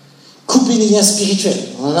parlé. Couper les liens spirituels,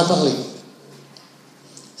 on en a parlé.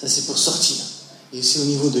 Ça, c'est pour sortir. Et aussi au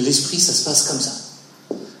niveau de l'esprit, ça se passe comme ça.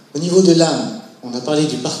 Au niveau de l'âme, on a parlé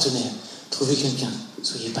du partenaire. Trouvez quelqu'un, ne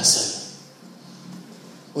soyez pas seul.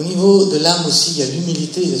 Au niveau de l'âme aussi, il y a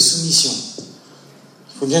l'humilité et la soumission.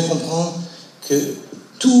 Il faut bien comprendre que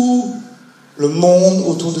tout le monde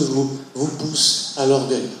autour de vous vous pousse à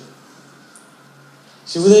l'orgueil.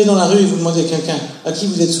 Si vous allez dans la rue et vous demandez à quelqu'un à qui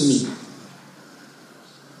vous êtes soumis,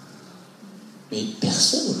 mais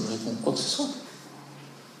personne ne vous répond quoi que ce soit.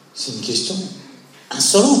 C'est une question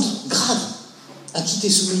insolente, grave. À qui t'es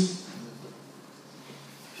soumis?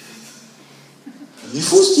 Il est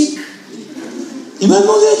fou ce type. Il m'a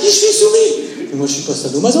demandé à qui je suis soumis. Et moi je suis pas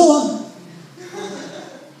sadomaso, hein.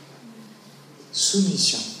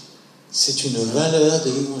 Soumission, c'est une valeur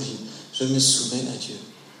de l'évangile. Je me soumets à Dieu.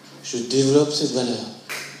 Je développe cette valeur.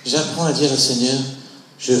 J'apprends à dire au Seigneur,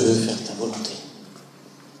 je veux faire ta volonté.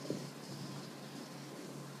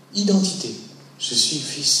 Identité, je suis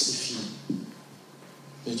fils et fille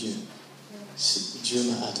de Dieu. Dieu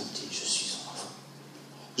m'a adopté, je suis son enfant.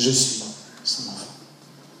 Je suis son enfant.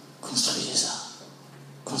 Construisez ça.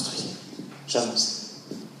 Construisez. J'avance.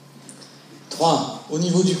 3. Au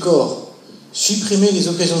niveau du corps, supprimez les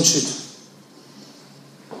occasions de chute.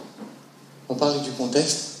 On parle du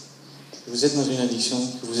contexte. Vous êtes dans une addiction,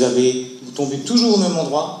 vous tombez toujours au même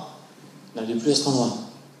endroit, n'allez plus à cet endroit.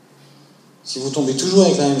 Si vous tombez toujours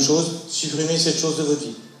avec la même chose, supprimez cette chose de votre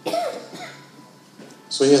vie.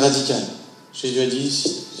 Soyez radical. Jésus a dit,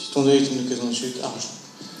 si ton œil est une occasion de chute, arrange.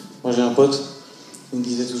 Moi j'ai un pote, il me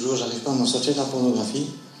disait toujours, j'arrive pas à m'en sortir de la pornographie,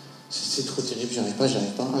 c'est trop terrible, j'arrive pas.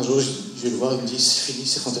 Un jour je vais le voir, il me dit, c'est fini,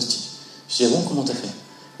 c'est fantastique. Je dis, ah bon, comment t'as fait?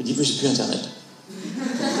 Il dit, j'ai plus internet.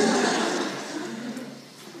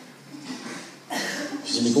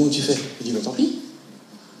 Je dis, mais comment tu fais? Il dit, bah tant pis.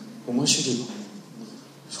 Pour moi, je suis libre.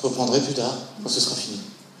 Je reprendrai plus tard, quand ce sera fini.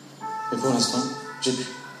 Mais pour l'instant, j'ai plus.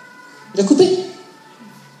 Il a coupé.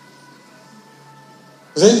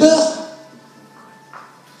 Vous avez peur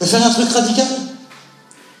de faire un truc radical?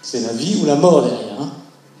 C'est la vie ou la mort derrière. Hein.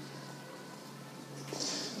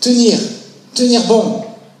 Tenir bon.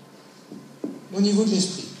 Au niveau de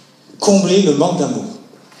l'esprit. Combler le manque d'amour.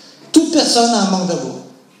 Toute personne a un manque d'amour.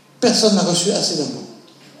 Personne n'a reçu assez d'amour.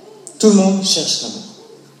 Tout le monde cherche l'amour.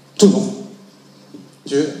 Tout le monde.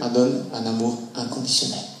 Dieu donne un amour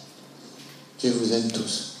inconditionnel. Dieu vous aime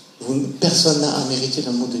tous. Personne n'a à mériter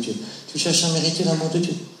l'amour de Dieu. Tu cherches à mériter l'amour de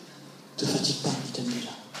Dieu. Ne te fatigue pas, il t'aime déjà.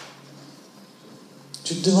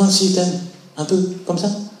 Tu te demandes s'il t'aime un peu comme ça?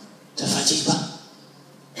 Ne te fatigue pas.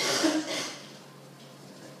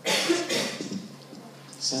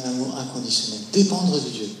 C'est un amour inconditionnel. Dépendre de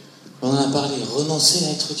Dieu. On en a parlé. Renoncer à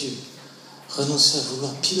être Dieu. Renoncer à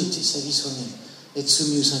vouloir piloter sa vie soi-même. Être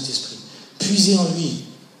soumis au Saint-Esprit. Puiser en lui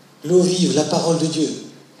l'eau vive, la parole de Dieu.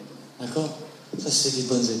 D'accord? Ça, c'est des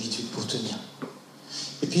bonnes habitudes pour tenir.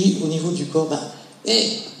 Et puis, au niveau du corps,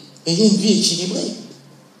 ayez une vie équilibrée.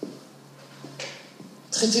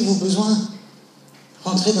 Traitez vos besoins.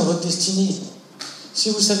 Rentrez dans votre destinée. Si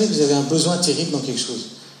vous savez que vous avez un besoin terrible dans quelque chose,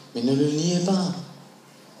 mais ne le niez pas.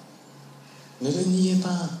 Ne le niez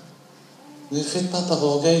pas. Ne le faites pas par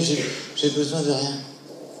orgueil, j'ai besoin de rien.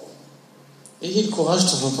 Ayez le courage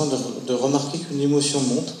de temps en temps de remarquer qu'une émotion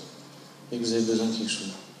monte et que vous avez besoin de quelque chose.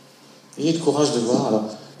 Ayez le courage de voir, alors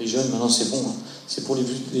les jeunes maintenant c'est bon, hein, c'est pour les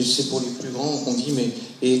plus grands qu'on dit, mais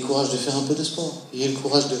ayez le courage de faire un peu de sport, ayez le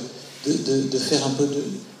courage de faire un peu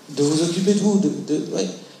de vous occuper de vous. Ouais.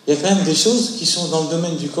 Il y a quand même des choses qui sont dans le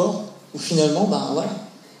domaine du corps où finalement, voilà.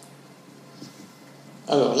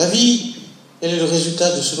 Alors la vie, elle est le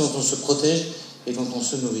résultat de ce dont on se protège et dont on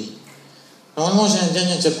se nourrit. Normalement, j'ai un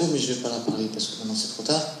dernier diapo, mais je ne vais pas la parler parce que maintenant c'est trop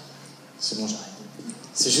tard. C'est bon, j'arrête.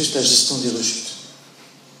 C'est juste la gestion des rechutes.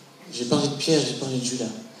 J'ai parlé de Pierre, j'ai parlé de Judas.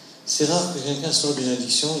 c'est rare que quelqu'un sorte d'une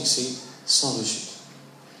addiction et que c'est sans rechute.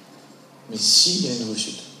 Mais s'il y a une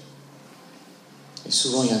rechute, et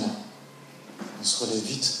souvent il y en a, on se relève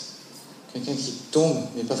vite. Quelqu'un qui tombe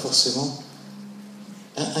n'est pas forcément...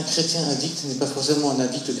 Un chrétien addict n'est pas forcément un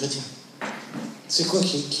addict chrétien. C'est quoi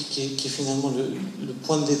qui est finalement le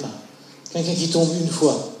point de départ? Quelqu'un qui tombe une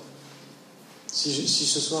fois. Si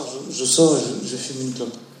ce soir je sors et je fume une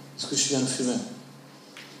clope, est-ce que je suis un fumeur?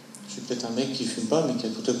 Je suis peut-être un mec qui ne fume pas, mais qui a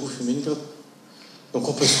tout à coup fumé une clope. Donc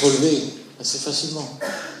on peut se relever assez facilement.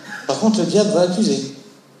 Par contre, le diable va accuser.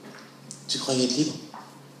 Tu croyais être libre?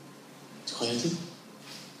 Tu croyais être libre?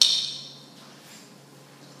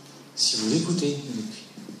 Si vous l'écoutez, depuis,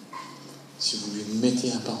 si vous lui mettez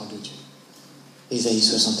la parole de Dieu, Ésaïe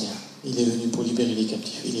 61, il est venu pour libérer les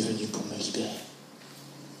captifs, il est venu pour me libérer.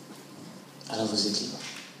 Alors vous êtes libre.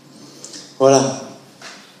 Voilà,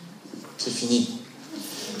 c'est fini.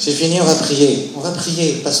 C'est fini, on va prier. On va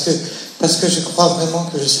prier parce que je crois vraiment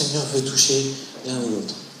que le Seigneur veut toucher l'un ou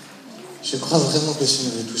l'autre. Je crois vraiment que le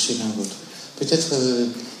Seigneur veut toucher l'un ou l'autre. Peut-être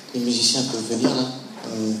les musiciens peuvent venir là.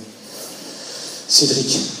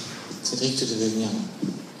 Cédric, tu devais venir là.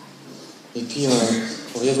 Et puis,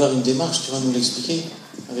 on va y avoir une démarche, tu vas nous l'expliquer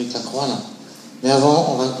avec la croix là. Mais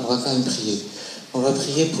avant, on va quand même prier. On va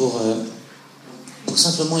prier pour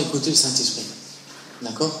simplement écouter le Saint-Esprit.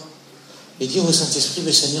 D'accord? Et dire au Saint-Esprit,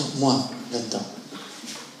 mais Seigneur, moi là-dedans.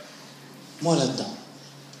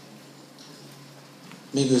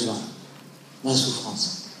 Mes besoins, ma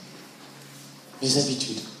souffrance, mes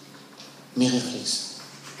habitudes, mes réflexes.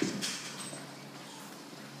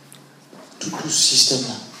 Tout ce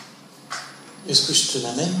système-là. Est-ce que je te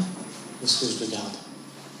l'amène ou est-ce que je le garde?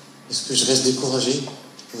 Est-ce que je reste découragé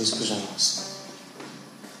ou est-ce que j'avance?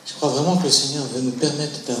 Je crois vraiment que le Seigneur veut nous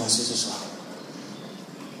permettre d'avancer ce soir.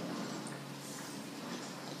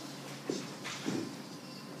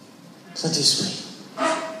 Saint-Esprit,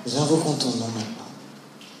 nous invoquons ton nom maintenant.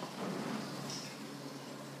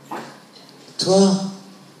 Toi,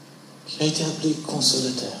 qui as été appelé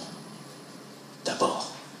consolateur,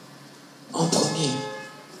 d'abord, en premier,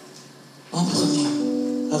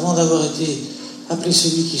 avant d'avoir été appelé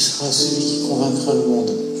celui qui sera, celui qui convaincra le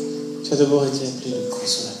monde, tu as d'abord été appelé le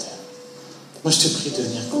consolateur. Moi, je te prie de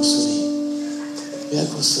venir consoler. Viens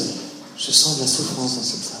consoler. Je sens de la souffrance dans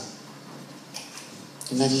cette salle.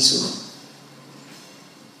 Et ma vie souffre.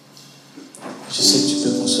 Je sais que tu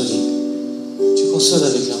peux consoler. Tu consoles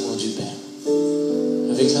avec l'amour du Père,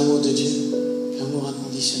 avec l'amour de Dieu, l'amour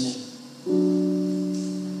inconditionnel.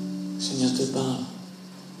 Le Seigneur te parle,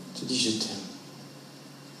 te dit je t'aime.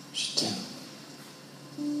 Je t'aime.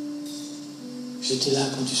 J'étais là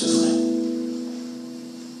quand tu souffrais.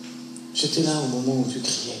 J'étais là au moment où tu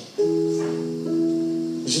criais.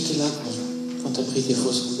 J'étais là quand tu as pris tes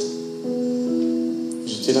fausses routes.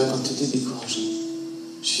 J'étais là quand tu étais découragé.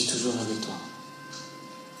 Je suis toujours avec toi.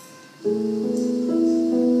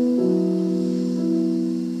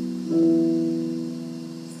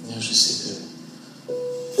 Je sais que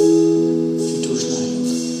tu touches l'un et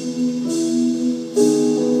l'autre.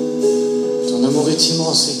 Ton amour est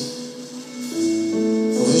immense et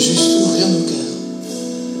on veut juste ouvrir nos cœurs.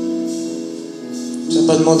 Tu n'as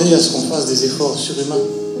pas demandé à ce qu'on fasse des efforts surhumains.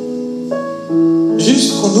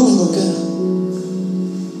 Juste qu'on ouvre nos cœurs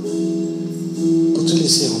pour te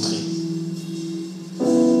laisser entrer.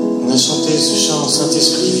 On a chanté ce chant,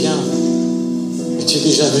 Saint-Esprit viens, et tu es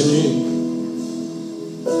déjà venu.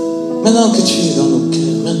 Maintenant que tu es dans nos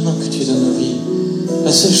cœurs, maintenant que tu es dans nos vies,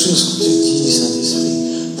 la seule chose qu'on te dit,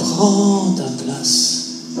 Saint-Esprit, prends ta place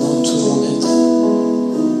dans tout mon être.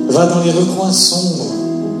 Va dans les recoins sombres.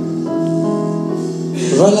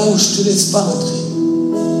 Va là où je ne te laisse pas entrer.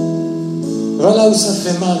 Va là où ça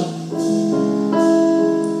fait mal.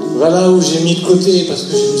 Va là où j'ai mis de côté parce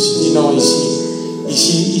que je me suis dit non, ici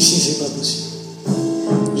c'est pas possible.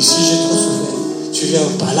 Ici j'ai trop souffert. Tu viens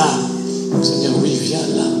pas là. Seigneur, oui, viens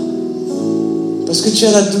là. Parce que tu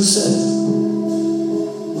as la douceur.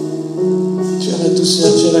 Tu as la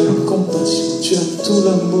douceur, tu as la compassion, tu as tout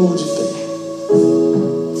l'amour du Père.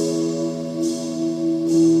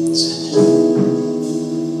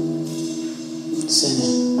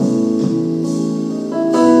 Seigneur.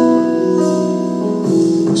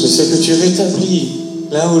 Je sais que tu rétablis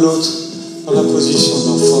l'un ou l'autre dans la position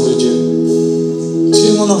d'enfant de Dieu. Tu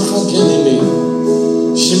es mon enfant bien-aimé.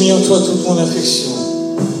 J'ai mis en toi toute mon affection.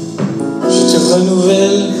 Je te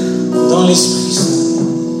renouvelle dans l'Esprit Saint.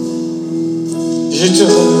 Je te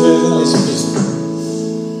renouvelle dans l'Esprit Saint.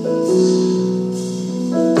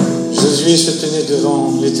 Josué se tenait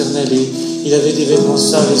devant l'Éternel et il avait des vêtements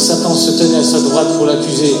sales et Satan se tenait à sa droite pour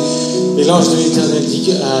l'accuser. Et l'ange de l'Éternel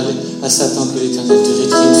dit à Satan que l'Éternel te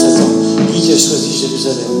réprime, Satan, lui qui a choisi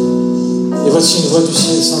Jérusalem. Et voici une voix du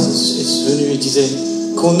ciel est venue et disait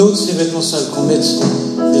qu'on ôte ses vêtements sales, qu'on mette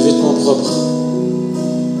des vêtements propres.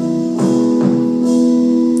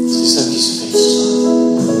 C'est ça qui se fait ce soir.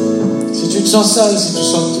 Si tu te sens sale, si tu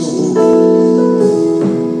sens que tu es au bout,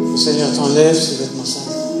 le Seigneur t'enlève ces vêtements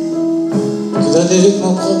sales, te donne des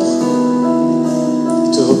vêtements propres,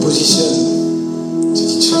 il te repositionne. Tu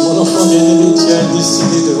dis, tu es mon enfant bien-aimé, tu as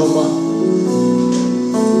décidé devant moi.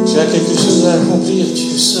 Tu as quelque chose à accomplir,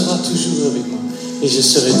 tu seras toujours avec moi. Et je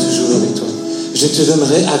serai toujours avec toi. Je te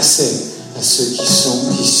donnerai accès à ceux qui sont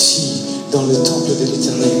ici, dans le temple de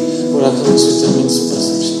l'Éternel. Voilà comment se termine ce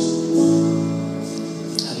passage.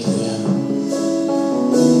 Alléluia.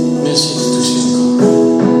 Merci de toucher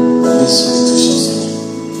encore. Merci de toucher, Seigneur.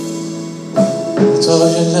 Et toi,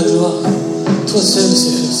 reviens de la gloire. Toi seul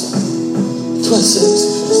sais faire ça. Toi seul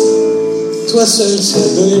sais faire ça. Toi seul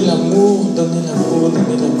sais donner l'amour, comme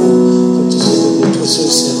tu sais donner. Toi seul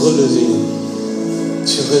sais relever.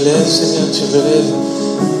 Tu relèves, Seigneur, tu relèves.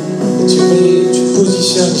 Et tu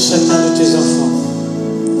positionnes chacun de tes enfants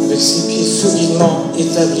avec ses pieds solidement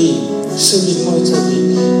établis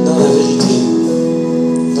dans la vérité,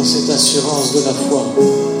 dans cette assurance de la foi.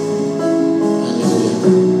 Alléluia.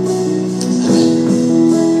 Amen.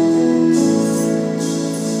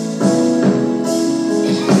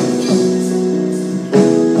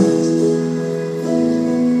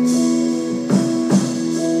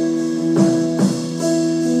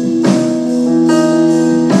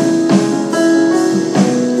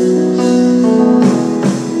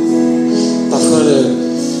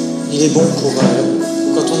 Il est bon pour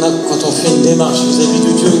quand on fait une démarche vis-à-vis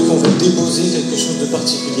de Dieu et qu'on veut déposer quelque chose de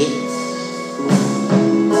particulier,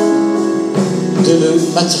 de le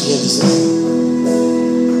matérialiser.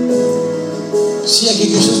 S'il y a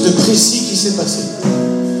quelque chose de précis qui s'est passé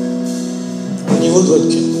au niveau de votre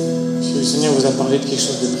cœur, si le Seigneur vous a parlé de quelque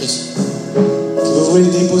chose de précis, que vous voulez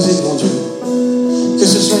déposer devant Dieu, que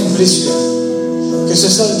ce soit une blessure, que ce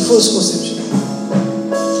soit une fausse conception,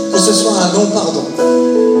 que ce soit un non-pardon,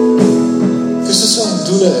 que ce soit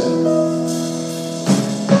une douleur,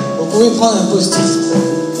 vous pouvez prendre un post-it,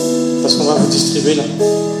 parce qu'on va vous distribuer là.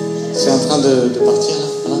 C'est en train de partir là.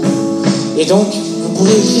 Voilà. Et donc, vous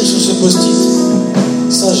pourrez écrire sur ce post-it,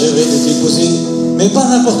 ça je vais le déposer, mais pas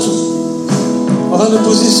n'importe où. On va le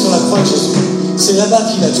poser sur la croix de Jésus. C'est là-bas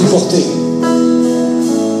qu'il a tout porté.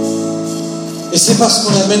 Et c'est parce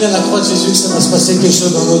qu'on l'amène à la croix de Jésus que ça va se passer quelque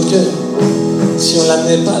chose dans notre cœur. Si on ne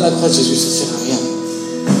l'amenait pas à la croix de Jésus, ça ne sert à rien.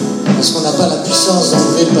 Parce qu'on n'a pas la puissance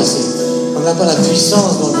d'enlever le passé. On n'a pas la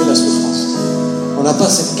puissance d'enlever la souffrance. On n'a pas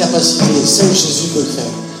cette capacité. Seul Jésus peut le faire.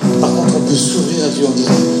 Par contre, on peut s'ouvrir à Dieu en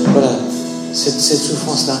disant, voilà, cette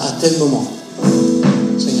souffrance-là, à tel moment,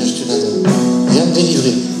 Seigneur, je te la donne. Viens me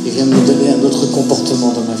délivrer et viens me donner un autre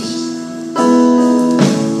comportement dans ma vie.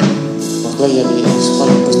 Donc là, il y a je crois,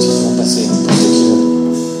 les post-it vont passer pour ceux qui veulent.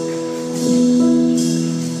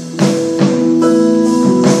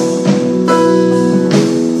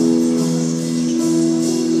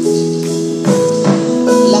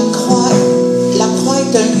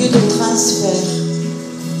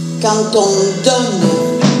 Quand on donne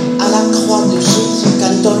à la croix de Jésus,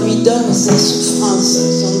 quand on lui donne ses souffrances,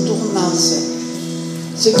 son tourmence,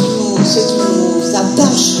 ce qui nous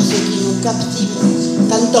attache, ce qui nous captive,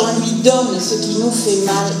 quand on lui donne ce qui nous fait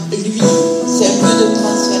mal, lui, c'est un lieu de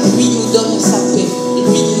transfert, lui nous donne sa paix,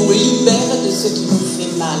 lui nous libère de ce qui nous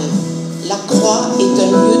fait mal. La croix est un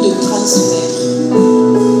lieu de transfert.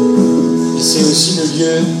 Et c'est aussi le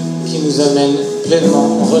lieu qui nous amène pleinement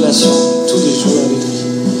en relation tous les jours avec lui.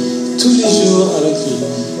 Tous les jours avec lui.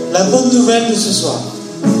 La bonne nouvelle de ce soir,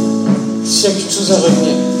 s'il y a quelque chose à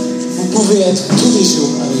retenir, vous pouvez être tous les jours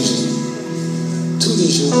avec Jésus. Tous les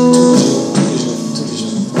jours, tous les jours, tous les jours, tous les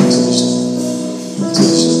jours, tous les jours, tous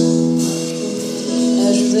les jours.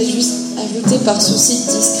 Je voudrais juste ajouter par souci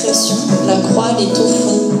de discrétion, la croix elle est au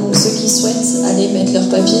fond. Donc ceux qui souhaitent aller mettre leur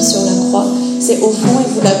papier sur la croix, c'est au fond et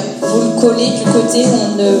vous le collez du côté où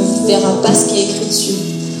on ne verra pas ce qui est écrit dessus.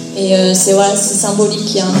 Et c'est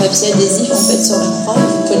symbolique, il y a un papier adhésif en fait sur la croix,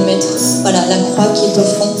 vous pouvez le mettre, voilà, la croix qui est au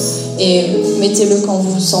fond, et mettez-le quand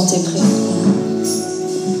vous vous sentez prêt.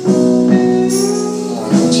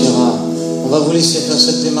 On va vous laisser faire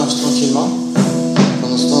cette démarche tranquillement.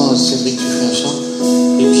 Pendant ce temps, Cédric, tu fais un chant.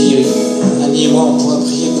 Et puis, Annie et moi, on pourra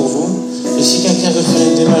prier pour vous. Et si quelqu'un veut faire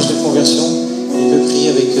une démarche de conversion, il peut prier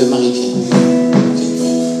avec Marie-Pierre.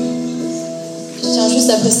 Je tiens juste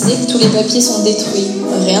à préciser que tous les papiers sont détruits.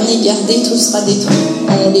 Rien n'est gardé, tout sera détruit.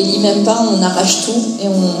 On ne les lit même pas, on arrache tout et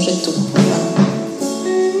on jette tout. Voilà.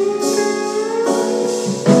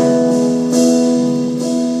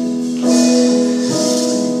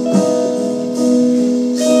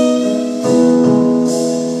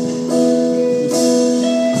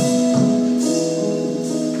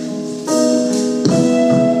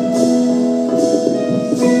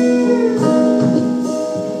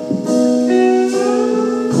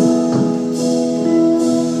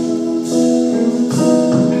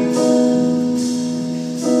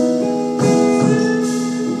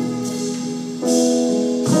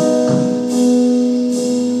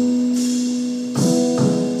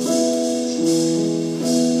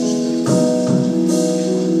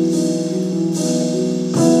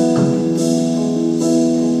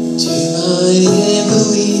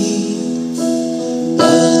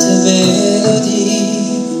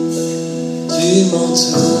 mélodie, tu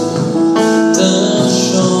m'entoures d'un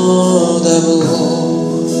chant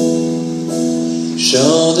d'amour,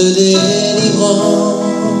 chant de délivrance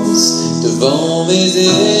devant mes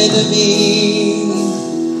ennemis.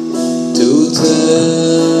 Toutes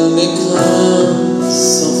mes craintes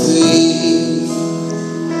s'enfuient.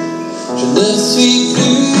 Je ne suis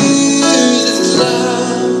plus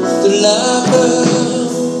esclave de la peur.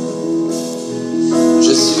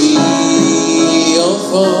 Je suis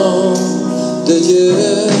enfant de Dieu.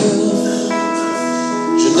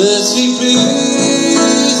 Je ne suis plus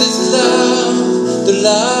esclave de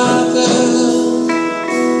la peur.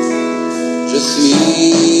 Je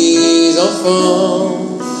suis enfant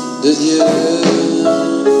de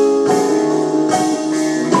Dieu.